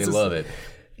students. sure they love it.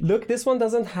 Look, this one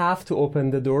doesn't have to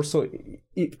open the door, so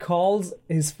it calls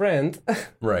his friend.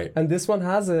 Right. And this one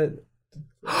has a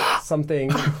something.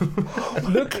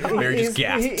 Look, Mary just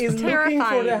gasped. he is looking for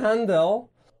Terrifying. the handle.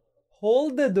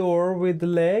 Hold the door with the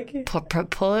leg.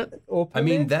 Pull it. Open I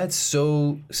mean, it. that's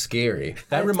so scary.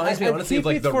 That reminds me, I honestly, of keep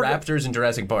like it the for the- raptors in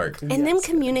Jurassic Park. And them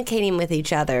communicating with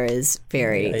each other is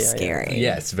very scary.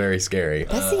 Yes, very scary.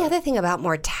 That's the other thing about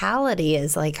mortality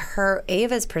is like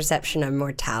Ava's perception of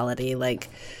mortality, like,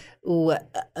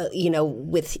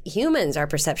 with humans, our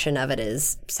perception of it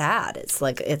is sad. It's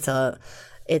like, it's a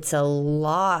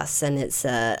loss, and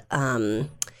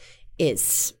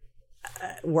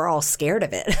we're all scared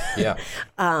of it. Yeah.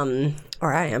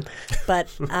 Or I am, but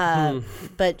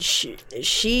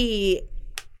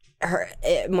her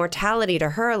mortality to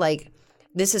her, like,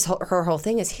 this is her whole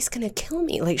thing is he's gonna kill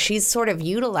me. Like, she's sort of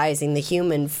utilizing the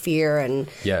human fear and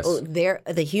Yes.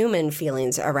 the human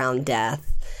feelings around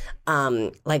death.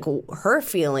 Like, her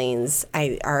feelings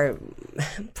are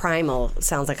primal.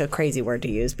 Sounds like a crazy word to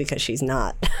use because she's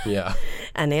not Yeah.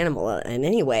 an animal in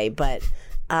any way, but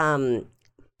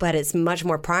it's much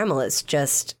more primal. It's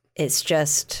just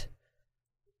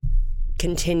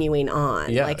continuing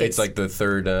on. Yeah, like it's like the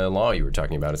third law you were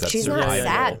talking about. Is that she's not survival?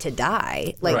 sad to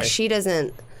die. Like, Right. she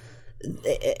doesn't.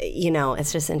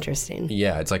 It's just interesting.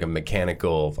 Yeah, it's like a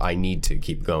mechanical. I need to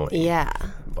keep going. Yeah.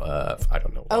 I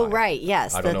don't know. Oh, why. right.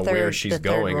 Yes. I don't know where she's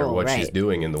going or what she's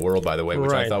doing in the world. By the way,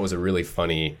 which I Right. thought was a really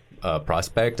funny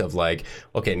prospect of like,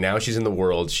 okay, now she's in the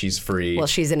world, she's free. Well,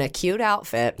 she's in a cute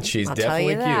outfit. She's I'll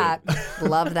definitely tell you that.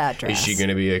 Love that dress. Is she going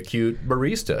to be a cute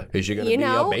barista? Is she going to be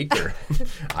know? a baker?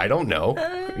 I don't know.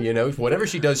 Whatever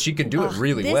she does, she can do it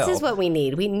really This well. is what we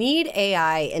need. We need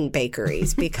AI in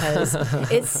bakeries because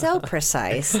it's so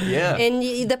precise. Yeah.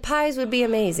 And the pies would be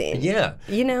amazing. Yeah.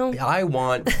 I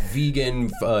want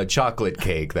vegan chocolate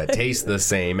cake that tastes the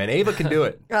same, and Ava can do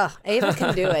it. Oh, Ava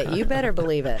can do it. You better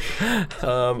believe it.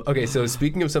 Okay, so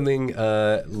speaking of something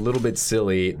a little bit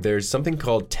silly, there's something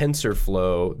called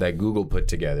TensorFlow that Google put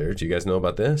together. Do you guys know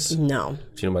about this? No.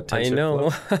 Do you know about I TensorFlow?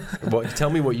 know. Well, tell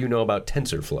me what you know about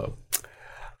TensorFlow.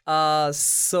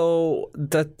 So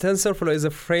the TensorFlow is a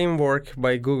framework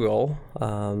by Google.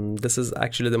 This is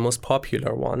actually the most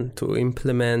popular one to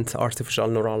implement artificial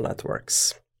neural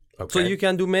networks. Okay. So you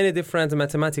can do many different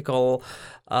mathematical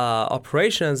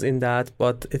operations in that,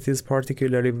 but it is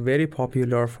particularly very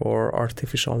popular for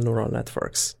artificial neural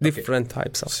networks, different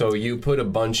types of. So you put a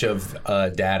bunch of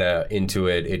data into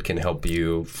it. It can help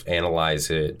you analyze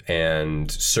it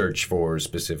and search for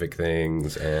specific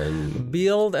things and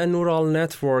build a neural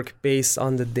network based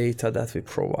on the data that we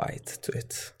provide to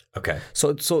it. Okay.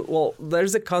 So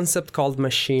there's a concept called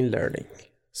machine learning.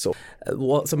 So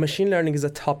machine learning is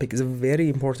a very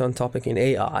important topic in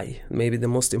AI, maybe the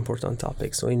most important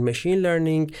topic. So in machine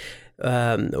learning,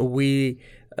 we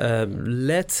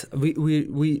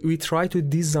try to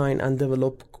design and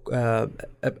develop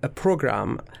a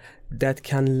program that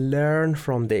can learn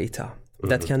from data,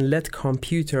 that can let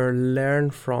computer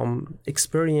learn from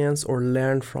experience or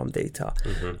learn from data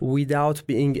without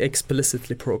being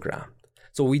explicitly programmed.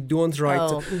 So we don't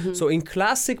write. So in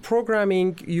classic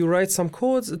programming, you write some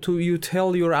codes you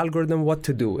tell your algorithm what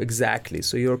to do exactly.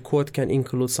 So your code can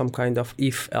include some kind of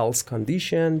if-else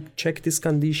condition, check this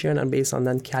condition, and based on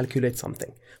that calculate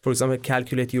something. For example,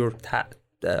 calculate your tax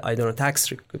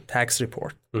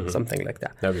report, something like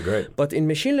that. That'd be great. But in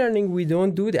machine learning, we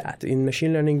don't do that. In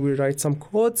machine learning, we write some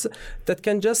codes that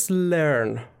can just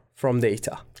learn from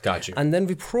data. Got you. And then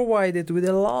we provide it with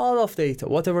a lot of data,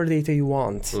 whatever data you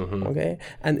want, okay?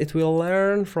 And it will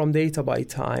learn from data by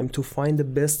time to find the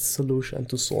best solution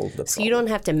to solve the problem. So you don't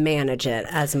have to manage it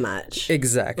as much.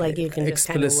 Exactly. Like you can just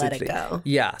kind of let it go.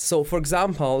 Yeah. So for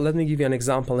example, let me give you an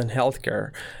example in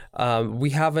healthcare. We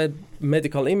have a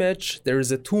medical image. There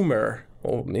is a tumor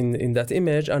in that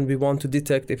image, and we want to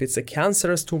detect if it's a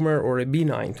cancerous tumor or a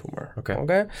benign tumor.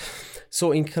 Okay.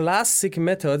 So in classic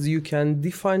methods, you can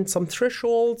define some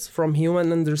thresholds from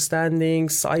human understanding,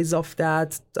 size of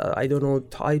that,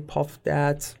 type of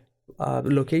that,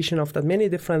 location of that, many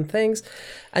different things,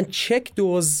 and check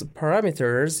those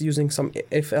parameters using some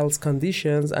if-else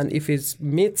conditions. And if it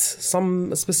meets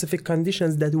some specific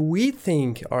conditions that we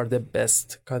think are the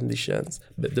best conditions,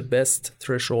 the best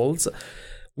thresholds,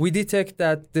 we detect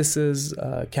that this is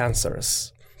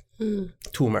cancerous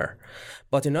tumor.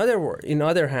 But in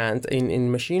other hand,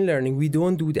 in machine learning, we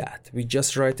don't do that. We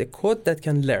just write a code that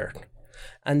can learn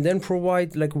and then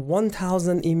provide like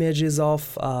 1,000 images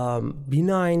of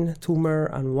benign tumor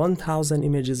and 1,000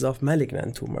 images of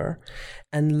malignant tumor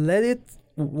and let it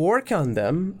work on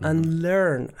them and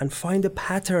learn and find a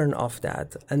pattern of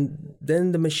that. And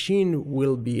then the machine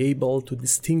will be able to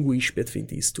distinguish between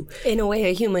these two. In a way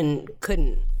a human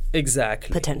couldn't.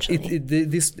 Exactly. Potentially.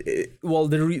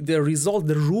 The result,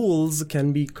 the rules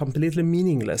can be completely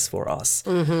meaningless for us.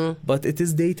 But it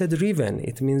is data-driven.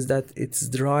 It means that it's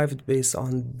derived based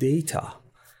on data.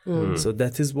 So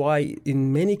that is why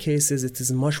in many cases it is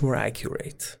much more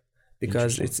accurate.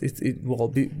 Because it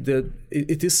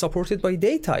is supported by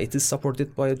data. It is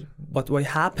supported by what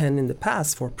happened in the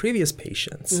past for previous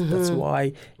patients. That's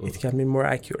why it can be more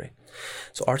accurate.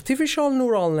 So artificial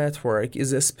neural network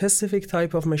is a specific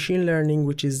type of machine learning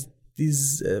which is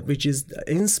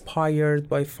inspired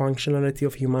by functionality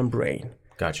of human brain.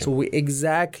 Gotcha. So we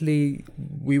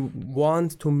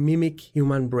want to mimic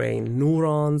human brain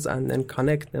neurons and then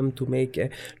connect them to make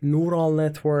neural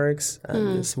networks,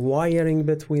 and this wiring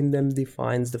between them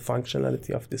defines the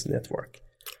functionality of this network.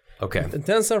 Okay. The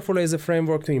TensorFlow is a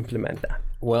framework to implement that.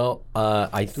 Well,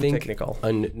 I think technical.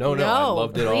 No, I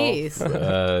loved it please. all.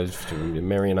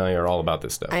 Mary and I are all about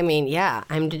this stuff. I mean, yeah,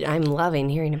 I'm loving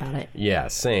hearing about it. Yeah,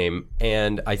 same.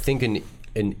 And I think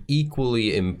an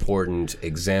equally important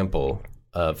example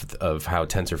of how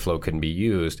TensorFlow can be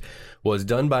used was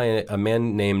done by a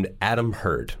man named Adam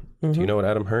Hurd. Do you know what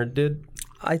Adam Hurd did?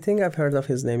 I think I've heard of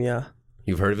his name, yeah.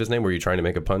 You've heard of his name? Were you trying to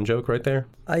make a pun joke right there?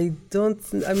 I'm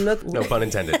not. No pun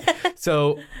intended.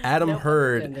 So Adam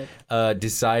Hurd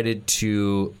decided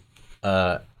to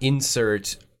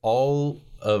insert all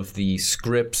of the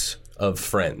scripts of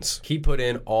Friends. He put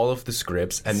in all of the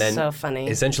scripts and then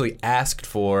essentially asked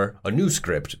for a new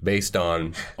script based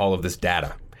on all of this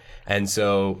data. And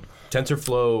so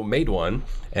TensorFlow made one,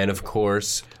 and of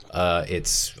course,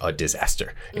 it's a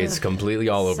disaster. It's completely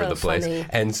all over the place. Funny.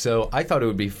 And so I thought it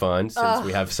would be fun, since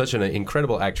we have such an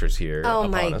incredible actress here. Oh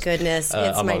my goodness,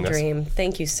 it's my dream.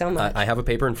 Thank you so much. I have a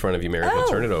paper in front of you, Mary. We'll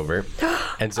turn it over.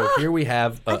 And so here we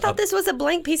have... I thought this was a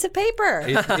blank piece of paper.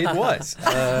 It was.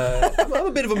 I'm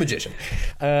a bit of a magician.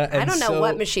 I don't know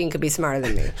what machine could be smarter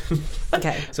than me.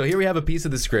 Okay. So here we have a piece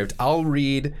of the script. I'll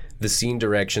read the scene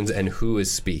directions and who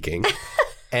is speaking.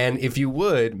 And if you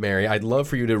would, Mary, I'd love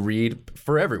for you to read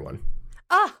for everyone.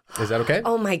 Is that okay?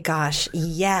 Oh my gosh,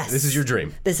 yes. This is your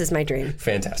dream. This is my dream.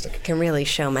 Fantastic. Can really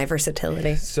show my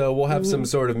versatility. So we'll have some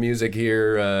sort of music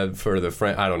here for the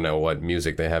friend. I don't know what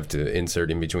music they have to insert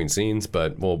in between scenes,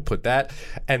 but we'll put that.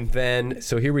 And then,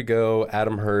 so here we go,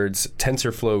 Adam Hurd's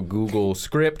TensorFlow Google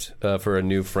script for a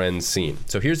new Friends scene.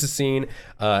 So here's the scene.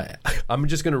 I'm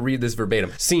just going to read this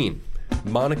verbatim. Scene,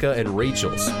 Monica and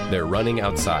Rachel's. They're running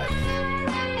outside.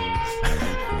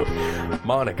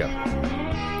 Monica.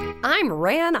 I'm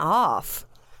ran off.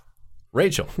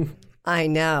 Rachel. I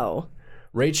know.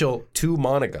 Rachel to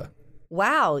Monica.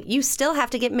 Wow, you still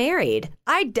have to get married.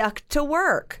 I ducked to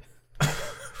work.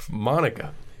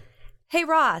 Monica. Hey,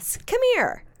 Ross, come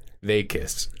here. They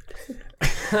kiss.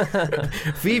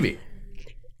 Phoebe.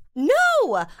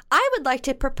 No, I would like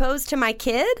to propose to my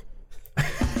kid.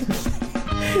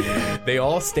 They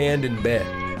all stand in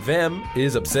bed. Them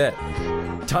is upset.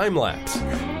 Time lapse.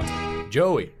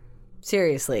 Joey.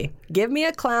 Seriously, give me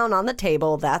a clown on the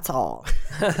table, that's all.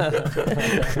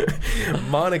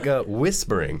 Monica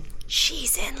whispering.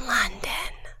 She's in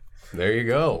London. There you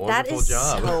go. Wonderful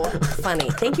job. That is so funny.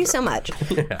 Thank you so much.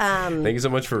 Yeah. Thank you so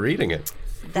much for reading it.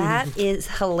 That is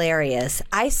hilarious.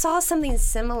 I saw something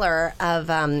similar of,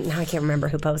 I can't remember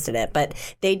who posted it, but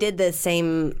they did the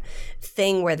same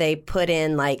thing where they put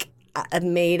in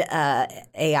made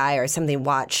AI or something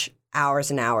watch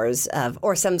hours and hours of,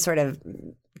 or some sort of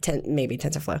maybe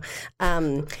TensorFlow,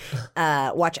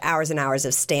 watch hours and hours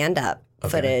of stand-up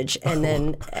footage, and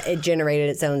then it generated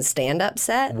its own stand-up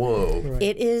set. Whoa. Right.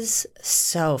 It is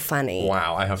so funny.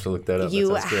 Wow, I have to look that up.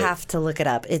 You have to look it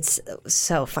up. It's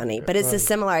so funny. But it's a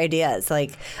similar idea. It's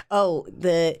like,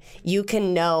 you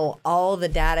can know all the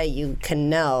data you can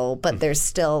know, but there's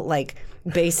still like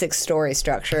basic story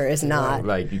structure is not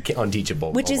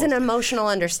unteachable, which is an emotional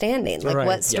understanding, like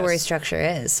what story structure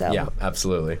is. So yeah,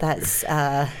 absolutely, that's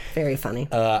very funny.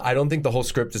 I don't think the whole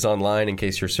script is online in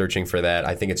case you're searching for that.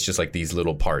 I think it's just like these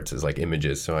little parts as like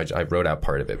images, so I wrote out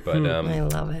part of it, but I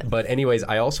love it. But anyways,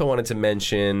 I also wanted to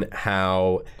mention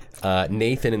how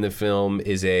Nathan in the film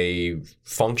is a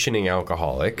functioning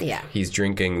alcoholic. Yeah. He's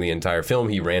drinking the entire film.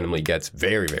 He randomly gets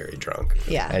very, very drunk.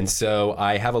 Yeah. And so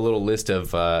I have a little list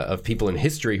of people in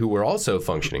history who were also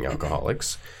functioning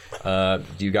alcoholics. Do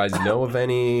you guys know of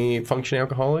any functioning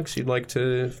alcoholics you'd like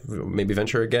to maybe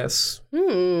venture a guess?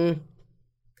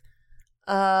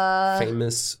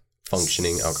 Famous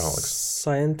functioning alcoholics.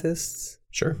 Scientists?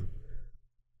 Sure.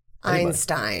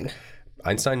 Einstein.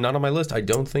 Einstein, not on my list. I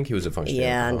don't think he was a functioning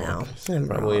alcoholic. No. I'm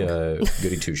Probably wrong. a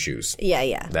goody two-shoes.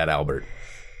 Yeah. That Albert.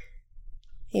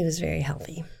 He was very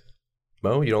healthy.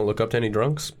 Mo, you don't look up to any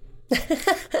drunks?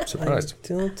 Surprised. I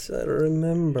don't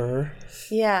remember.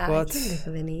 Yeah, I But- can't think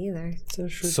of any either.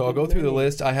 So I'll go through the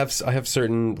list. I have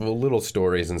certain little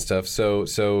stories and stuff.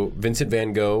 So Vincent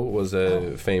van Gogh was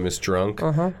a famous drunk.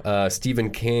 Stephen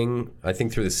King, I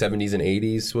think through the 70s and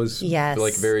 80s was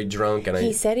like very drunk. And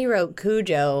he said he wrote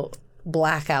Cujo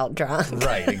blackout drunk.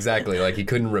 Right, exactly. Like he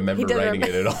couldn't remember writing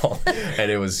it at all,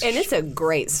 and it's a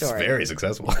great story. It's very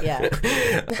successful. Yeah.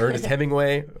 Ernest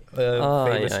Hemingway,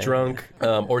 famous drunk.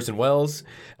 Orson Welles.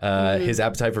 His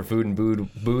appetite for food and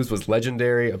booze was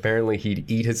legendary. Apparently, he'd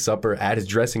eat his supper at his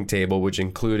dressing table, which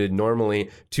included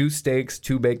normally 2 steaks,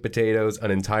 2 baked potatoes,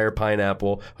 an entire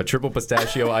pineapple, a triple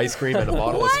pistachio ice cream, and a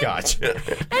bottle of scotch.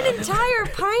 An entire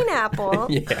pineapple?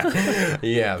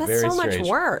 Yeah, That's very so much strange.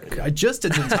 work. Just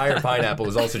an entire pineapple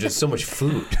is also just so much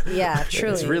food. Yeah,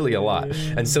 truly. It's really a lot.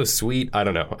 And so sweet. I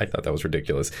don't know. I thought that was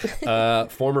ridiculous.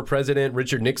 Former President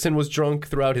Richard Nixon was drunk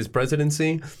throughout his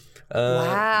presidency.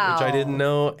 Wow. Which I didn't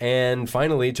know. And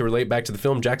finally, to relate back to the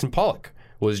film, Jackson Pollock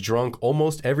was drunk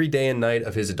almost every day and night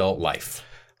of his adult life.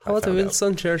 How about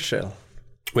Winston Churchill?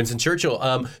 Winston Churchill.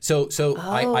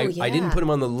 I didn't put him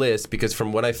on the list because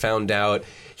from what I found out,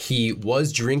 he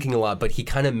was drinking a lot, but he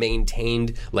kind of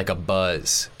maintained like a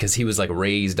buzz because he was like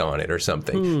raised on it or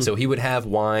something. So he would have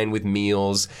wine with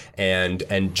meals and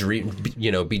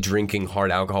be drinking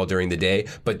hard alcohol during the day.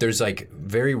 But there's like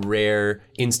very rare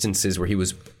instances where he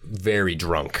was very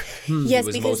drunk. Yes,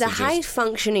 because the high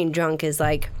functioning drunk is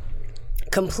like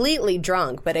completely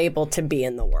drunk but able to be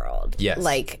in the world. Yes.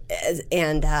 Like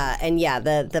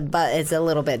the but it's a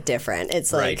little bit different.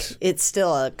 It's like it's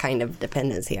still a kind of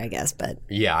dependency, I guess, but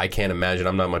yeah, I can't imagine.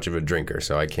 I'm not much of a drinker,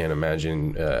 so I can't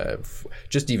imagine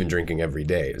just even drinking every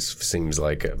day seems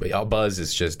like a buzz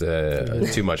is just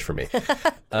too much for me.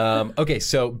 Okay,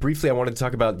 so briefly I wanted to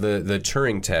talk about the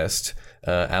Turing test.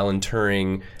 Alan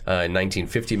Turing in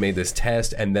 1950 made this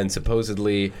test, and then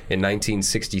supposedly in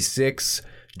 1966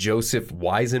 Joseph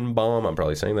Weizenbaum, I'm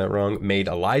probably saying that wrong, made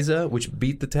ELIZA, which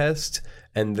beat the test.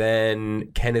 And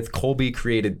then Kenneth Colby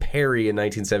created Perry in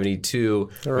 1972,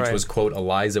 which was, quote,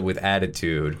 ELIZA with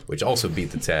attitude, which also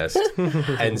beat the test.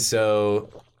 And so,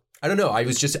 I don't know, I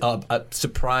was just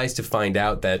surprised to find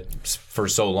out that for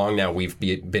so long now we've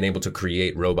been able to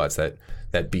create robots that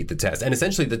beat the test. And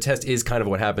essentially the test is kind of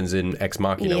what happens in Ex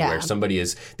Machina, where somebody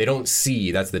they don't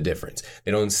see, that's the difference.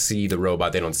 They don't see the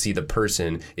robot, they don't see the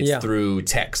person. It's through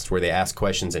text where they ask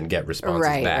questions and get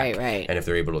responses back. Right. And if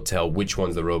they're able to tell which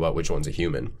one's the robot, which one's a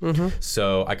human.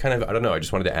 So I don't know, I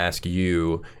just wanted to ask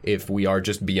you if we are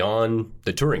just beyond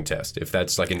the Turing test, if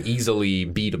that's like an easily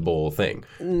beatable thing.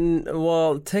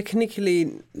 Well,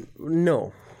 technically,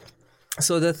 no.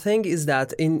 So the thing is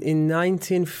that in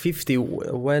 1950,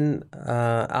 when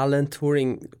Alan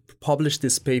Turing published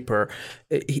this paper,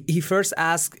 he first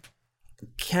asked,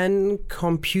 can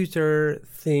computer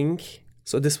think?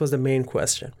 So this was the main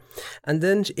question. And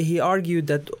then he argued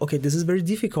that, okay, this is very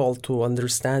difficult to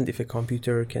understand if a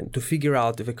computer to figure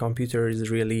out if a computer is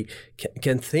really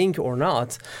can think or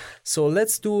not. So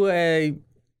let's do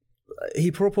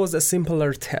he proposed a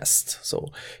simpler test. So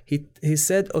he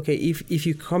said, okay, if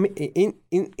you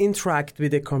interact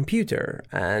with a computer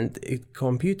and a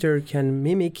computer can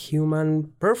mimic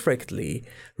human perfectly,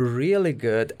 really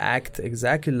good, act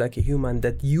exactly like a human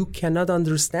that you cannot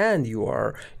understand, you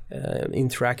are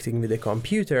interacting with a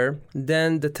computer,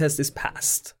 then the test is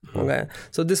passed. Okay,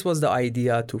 so this was the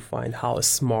idea to find how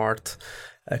smart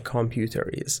a computer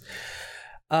is.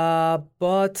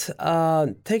 But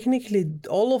technically,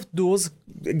 all of those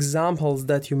examples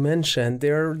that you mentioned,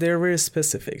 they're very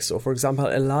specific. So, for example,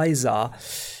 ELIZA,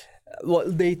 well,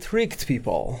 they tricked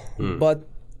people, but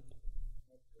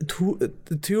the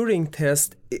Turing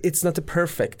test, it's not a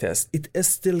perfect test. It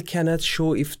still cannot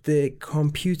show if the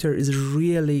computer is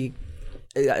really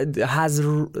has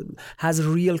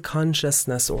real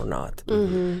consciousness or not.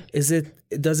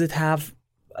 Does it have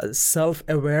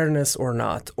self-awareness or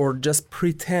not, or just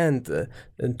pretend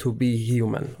to be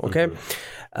human? Okay.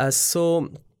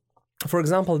 So for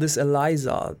example, this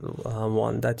ELIZA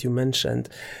one that you mentioned,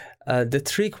 the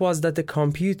trick was that the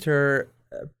computer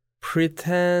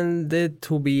pretended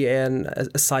to be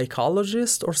a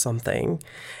psychologist or something,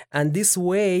 and this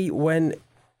way when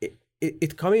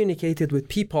it communicated with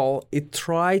people, it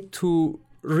tried to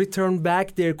return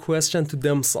back their question to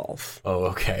themselves. Oh,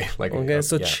 okay.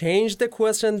 So change the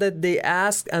question that they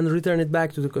asked and return it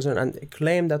back to the question and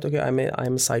claim that, okay, I'm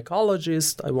a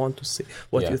psychologist. I want to see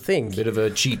what you think. Bit of a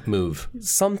cheat move.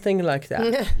 Something like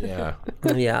that.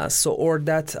 Yeah. So, or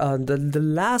that the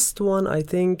last one, I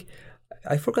think,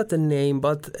 I forgot the name,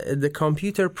 but the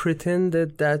computer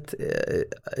pretended that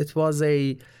it was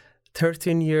a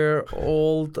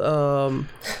 13-year-old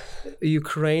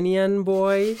Ukrainian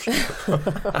boy,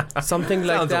 something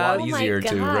like that. Sounds a lot easier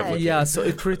to replicate. Yeah, so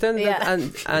it pretended,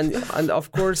 and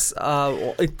of course,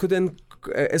 it couldn't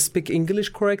speak English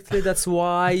correctly. That's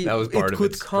why that was part it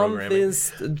could convince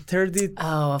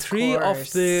 33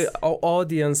 of the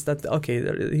audience that, okay,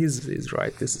 he's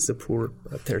right. This is a poor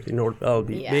 13-year-old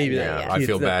baby. Yeah, I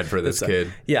feel bad for this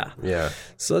kid. Yeah.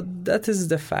 So that is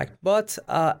the fact. But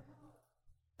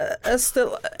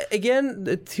still, again,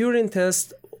 the Turing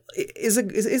test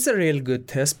is a real good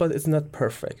test, but it's not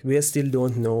perfect. We still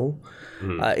don't know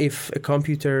if a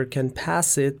computer can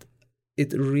pass it.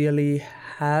 It really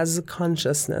has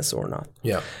consciousness or not.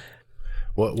 Yeah.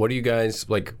 What do you guys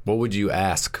like? What would you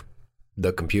ask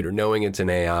the computer, knowing it's an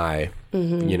AI?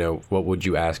 You know, what would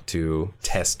you ask to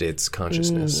test its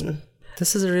consciousness?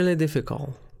 This is really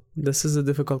difficult.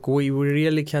 We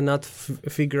really cannot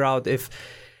figure out if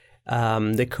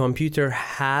the computer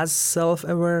has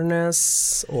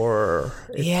self-awareness or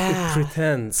it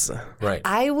pretends. Right.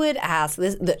 I would ask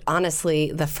this.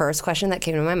 Honestly, the first question that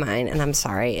came to my mind, and I'm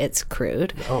sorry, it's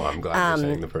crude. Oh, I'm glad you're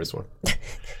saying the first one.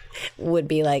 Would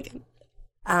be like,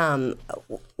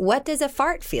 what does a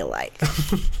fart feel like?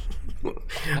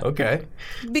 Okay.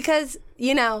 Because,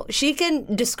 you know, she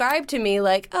can describe to me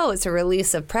like, oh, it's a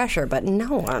release of pressure, but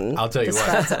no one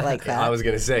describes it like that. I was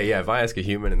going to say, if I ask a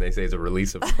human and they say it's a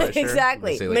release of pressure.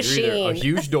 Exactly. Say, like, machine. you're either a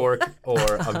huge dork or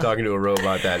I'm talking to a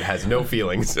robot that has no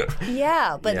feelings.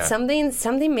 Yeah, but something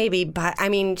maybe, I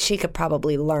mean, she could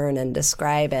probably learn and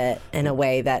describe it in a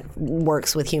way that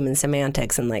works with human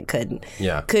semantics and like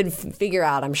could figure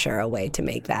out, I'm sure, a way to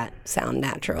make that sound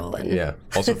natural. And yeah.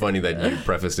 Also funny that you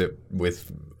preface it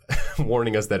with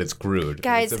warning us that it's crude.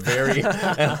 Guys, it's a very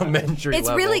elementary it's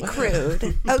level. really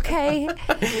crude, okay?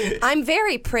 I'm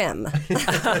very prim.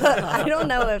 I don't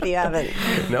know if you haven't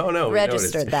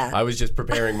registered that. I was just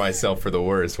preparing myself for the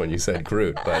worst when you said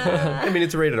crude. But I mean,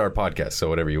 it's a rated R podcast, so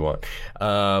whatever you want.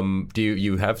 Do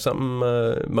you have something,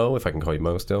 Mo, if I can call you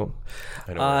Mo still?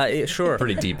 I know sure.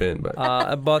 Pretty deep in. But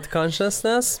about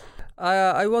consciousness?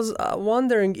 I was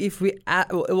wondering if we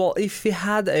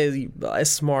had a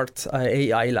smart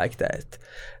AI like that,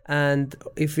 and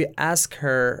if we ask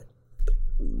her,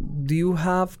 do you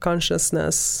have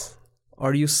consciousness?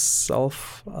 Do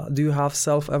you have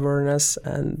self-awareness?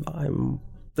 And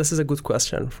this is a good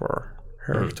question for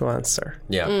her to answer.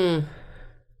 Yeah.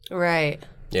 Right.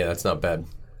 Yeah, that's not bad.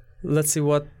 Let's see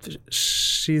what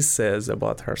she says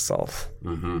about herself.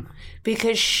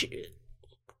 Because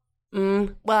well,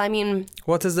 I mean,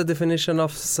 what is the definition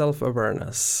of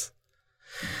self-awareness?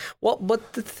 Well,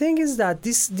 but the thing is that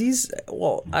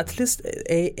at least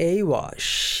Ava,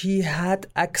 she had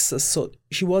access. So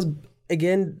she was,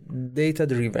 again,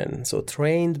 data-driven, so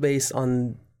trained based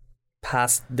on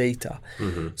past data.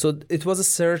 So it was a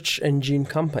search engine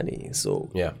company.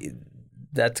 So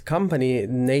that company,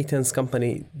 Nathan's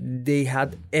company, they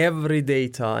had every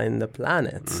data in the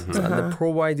planet. And they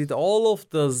provided all of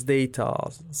those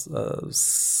data,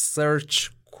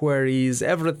 search queries,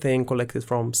 everything collected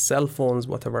from cell phones,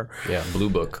 whatever. Yeah, Blue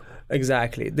Book.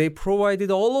 Exactly. They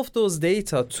provided all of those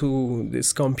data to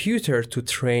this computer to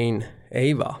train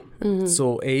Ava.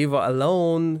 So Ava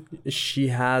alone, she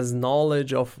has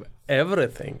knowledge of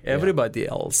everything, everybody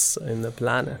else in the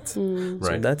planet. So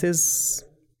that is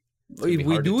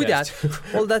we do that.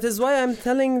 Well, that is why I'm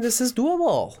telling this is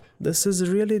doable. This is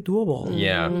really doable.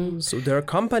 Yeah. So there are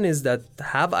companies that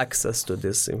have access to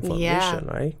this information,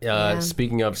 right?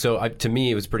 Speaking of, so to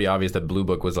me, it was pretty obvious that Blue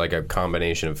Book was like a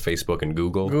combination of Facebook and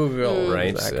Google.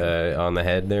 Right? Exactly. On the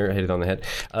head there, hit it on the head.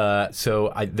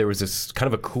 So there was this kind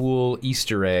of a cool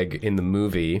Easter egg in the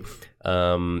movie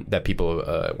that people,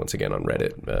 once again on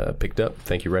Reddit, picked up.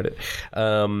 Thank you, Reddit.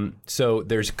 So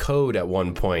there's code at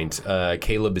one point.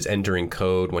 Caleb is entering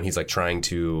code when he's like trying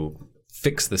to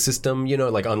fix the system,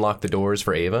 like unlock the doors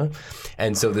for Ava.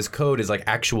 And so this code is like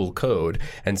actual code.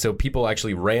 And so people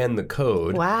actually ran the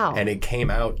code. Wow. And it came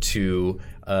out to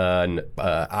an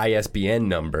ISBN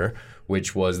number,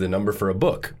 which was the number for a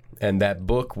book. And that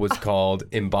book was called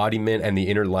Embodiment and the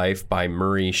Inner Life by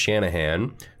Murray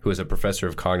Shanahan, who is a professor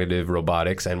of cognitive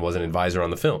robotics and was an advisor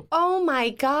on the film. Oh my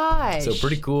gosh. So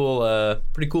pretty cool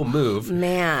move.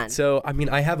 Man. So, I mean,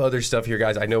 I have other stuff here,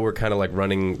 guys. I know we're kind of like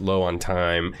running low on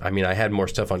time. I mean, I had more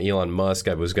stuff on Elon Musk.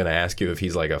 I was going to ask you if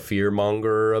he's like a fear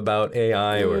monger about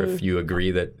AI or if you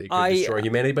agree that it could destroy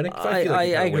humanity. But I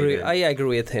agree. I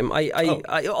agree with him.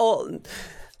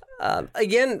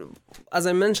 Again, as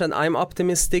I mentioned, I'm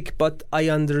optimistic, but I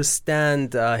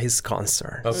understand his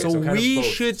concern. Okay, so we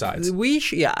should,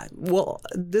 well,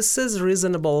 this is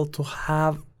reasonable to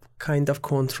have kind of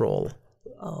control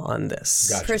on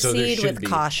this. Gotcha. Proceed with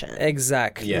caution.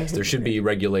 Exactly. Yes, there should be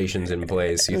regulations in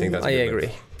place. You think that's a good agree.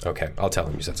 move? Okay, I'll tell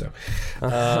him you said so.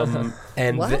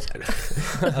 And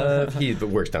he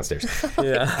works downstairs.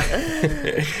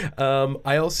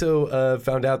 I also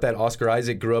found out that Oscar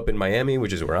Isaac grew up in Miami,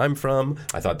 which is where I'm from.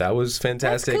 I thought that was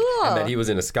fantastic. That's cool. And that he was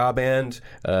in a ska band.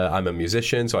 I'm a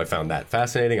musician, so I found that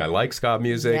fascinating. I like ska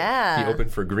music. Yeah. He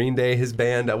opened for Green Day, his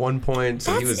band, at one point.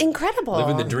 So That's he was incredible.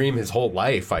 living the dream his whole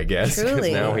life, I guess.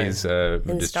 Truly. Now he's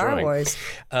in destroying. Star Wars.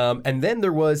 And then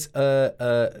there was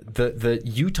the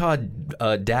Utah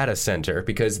data center,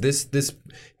 because they're,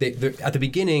 at the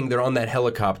beginning they're on that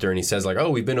helicopter and he says like, oh,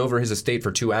 we've been over his estate for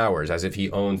 2 hours, as if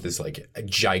he owns this like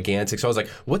gigantic. So I was like,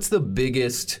 what's the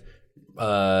biggest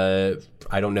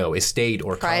I don't know, estate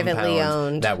or privately compound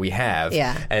owned that we have?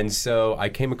 Yeah. And so I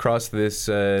came across this.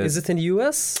 Is it in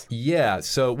U.S.? Yeah.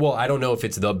 So, well, I don't know if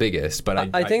it's the biggest,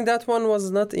 but I think that one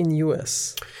was not in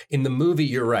U.S. In the movie,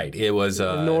 you're right. It was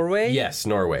Norway. Yes,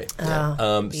 Norway.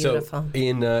 Oh, beautiful.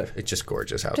 So it's just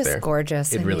gorgeous out there. Just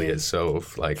gorgeous. It really is. So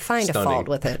like find stunning. a fault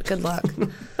with it. Good luck.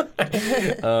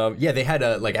 They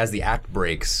had like as the act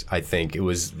breaks, I think it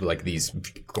was like these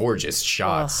gorgeous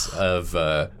shots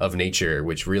of nature,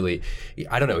 which really,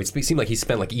 I don't know. It seemed like he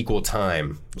spent like equal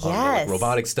time on like,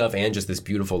 robotic stuff and just this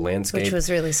beautiful landscape, which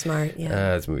was really smart.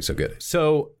 Yeah, this movie's so good.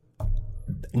 So.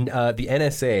 The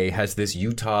NSA has this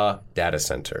Utah data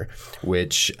center,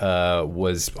 which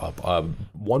was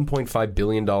 $1.5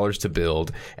 billion to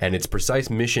build, and its precise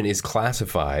mission is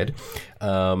classified.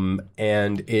 And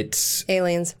it's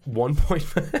aliens.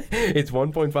 It's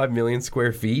 1.5 million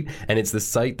square feet, and it's the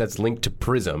site that's linked to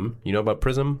Prism. You know about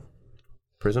Prism?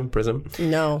 Prism?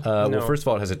 No. Well, first of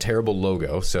all, it has a terrible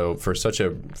logo. So for such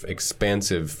a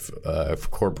expansive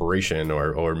corporation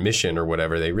or mission or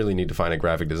whatever, they really need to find a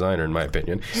graphic designer, in my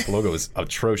opinion. The logo is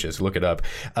atrocious. Look it up.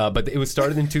 But it was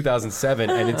started in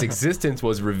 2007, and its existence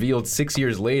was revealed 6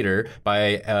 years later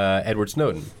by Edward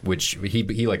Snowden, which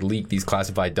he like leaked these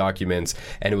classified documents,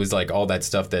 and it was like all that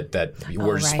stuff that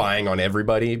were spying on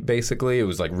everybody. Basically, it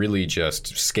was like really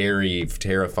just scary,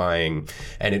 terrifying,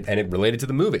 and it related to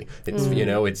the movie.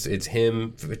 It's it's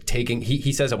him taking.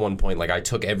 He says at one point, like, I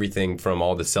took everything from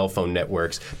all the cell phone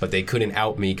networks, but they couldn't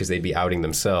out me because they'd be outing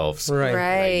themselves. Right. And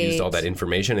I used all that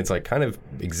information. It's like kind of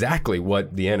exactly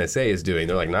what the NSA is doing.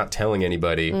 They're like not telling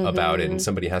anybody about it, and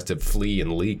somebody has to flee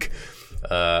and leak.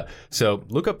 So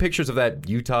look up pictures of that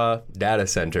Utah data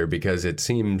center because it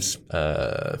seems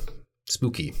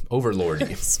spooky,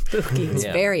 overlordy. Spooky. It's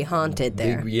very haunted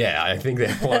there. I think they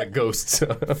have a lot of ghosts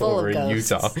over in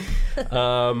Utah.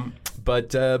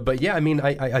 But yeah, I mean,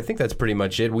 I think that's pretty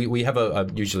much it. We have a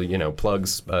usually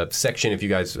plugs section if you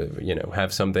guys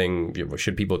have something.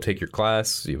 Should people take your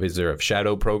class? Is there a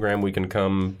shadow program we can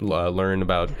come learn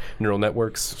about neural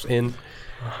networks in?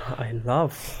 I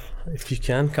love. If you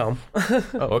can come.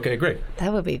 Oh, okay, great.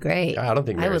 That would be great. I don't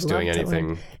think Mary's doing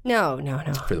anything. No.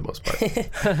 For the most part.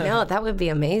 No, that would be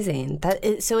amazing.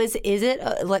 So is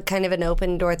it like kind of an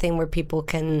open door thing where people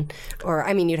can, or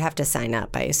I mean, you'd have to sign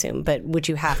up, I assume, but would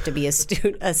you have to be a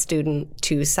student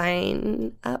to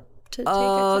sign up to take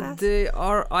a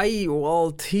class? I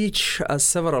will teach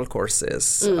several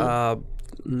courses,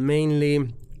 mainly.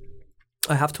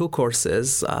 I have 2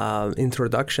 courses,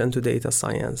 Introduction to Data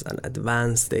Science and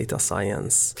Advanced Data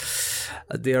Science.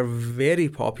 They are very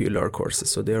popular courses,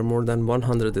 so there are more than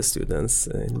 100 students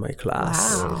in my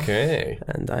class. Wow. Okay.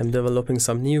 And I'm developing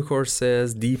some new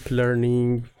courses, deep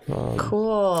learning.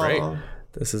 Cool. Great.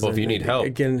 This is Well, if you need help,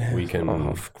 again, we can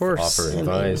of course offer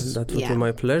advice. That would be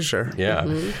my pleasure.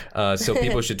 Yeah. So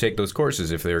people should take those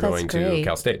courses if they're going to great.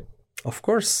 Cal State. Of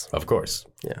course. Of course.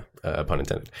 Yeah. Pun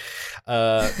intended.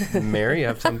 Mary, you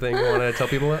have something you want to tell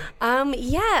people about?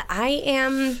 Yeah, I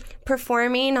am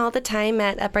performing all the time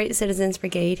at Upright Citizens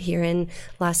Brigade here in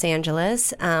Los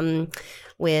Angeles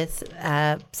with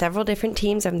several different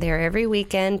teams. I'm there every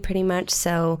weekend pretty much,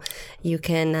 so you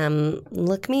can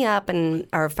look me up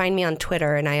or find me on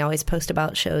Twitter, and I always post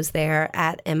about shows there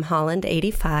at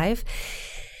mholland85.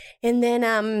 And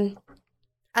then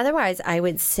otherwise, I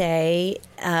would say,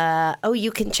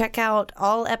 you can check out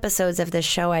all episodes of the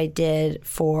show I did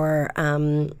for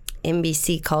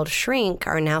NBC called Shrink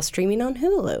are now streaming on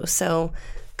Hulu. So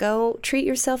go treat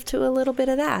yourself to a little bit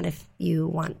of that if you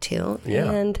want to.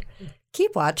 Yeah. And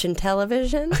keep watching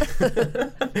television,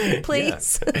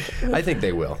 please. I think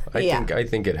they will. I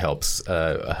think it helps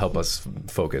help us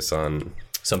focus on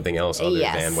something else other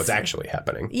than what's actually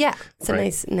happening. Yeah, it's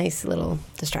a nice little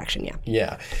distraction,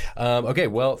 Yeah. Okay,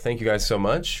 well, thank you guys so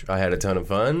much. I had a ton of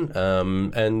fun.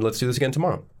 And let's do this again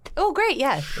tomorrow. Oh, great,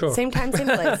 yeah. Sure. Same time, same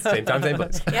place. Same time, same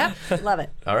place. Yep, love it.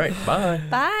 All right, bye.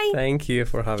 Bye. Thank you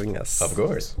for having us. Of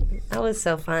course. That was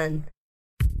so fun.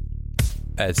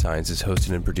 Bad Science is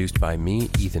hosted and produced by me,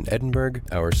 Ethan Edinburgh.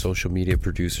 Our social media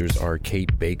producers are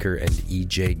Kate Baker and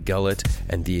EJ Gullett,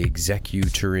 and the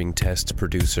executoring test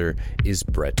producer is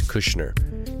Brett Kushner.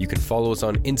 You can follow us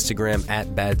on Instagram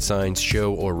at Bad Science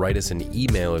Show, or write us an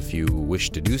email if you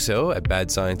wish to do so at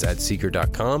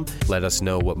badscience@seeker.com. Let us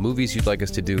know what movies you'd like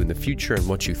us to do in the future and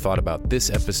what you thought about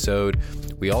this episode.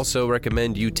 We also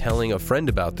recommend you telling a friend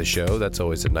about the show. That's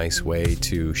always a nice way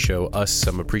to show us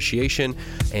some appreciation.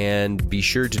 And be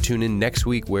sure to tune in next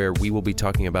week where we will be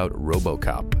talking about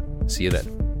RoboCop. See you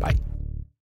then.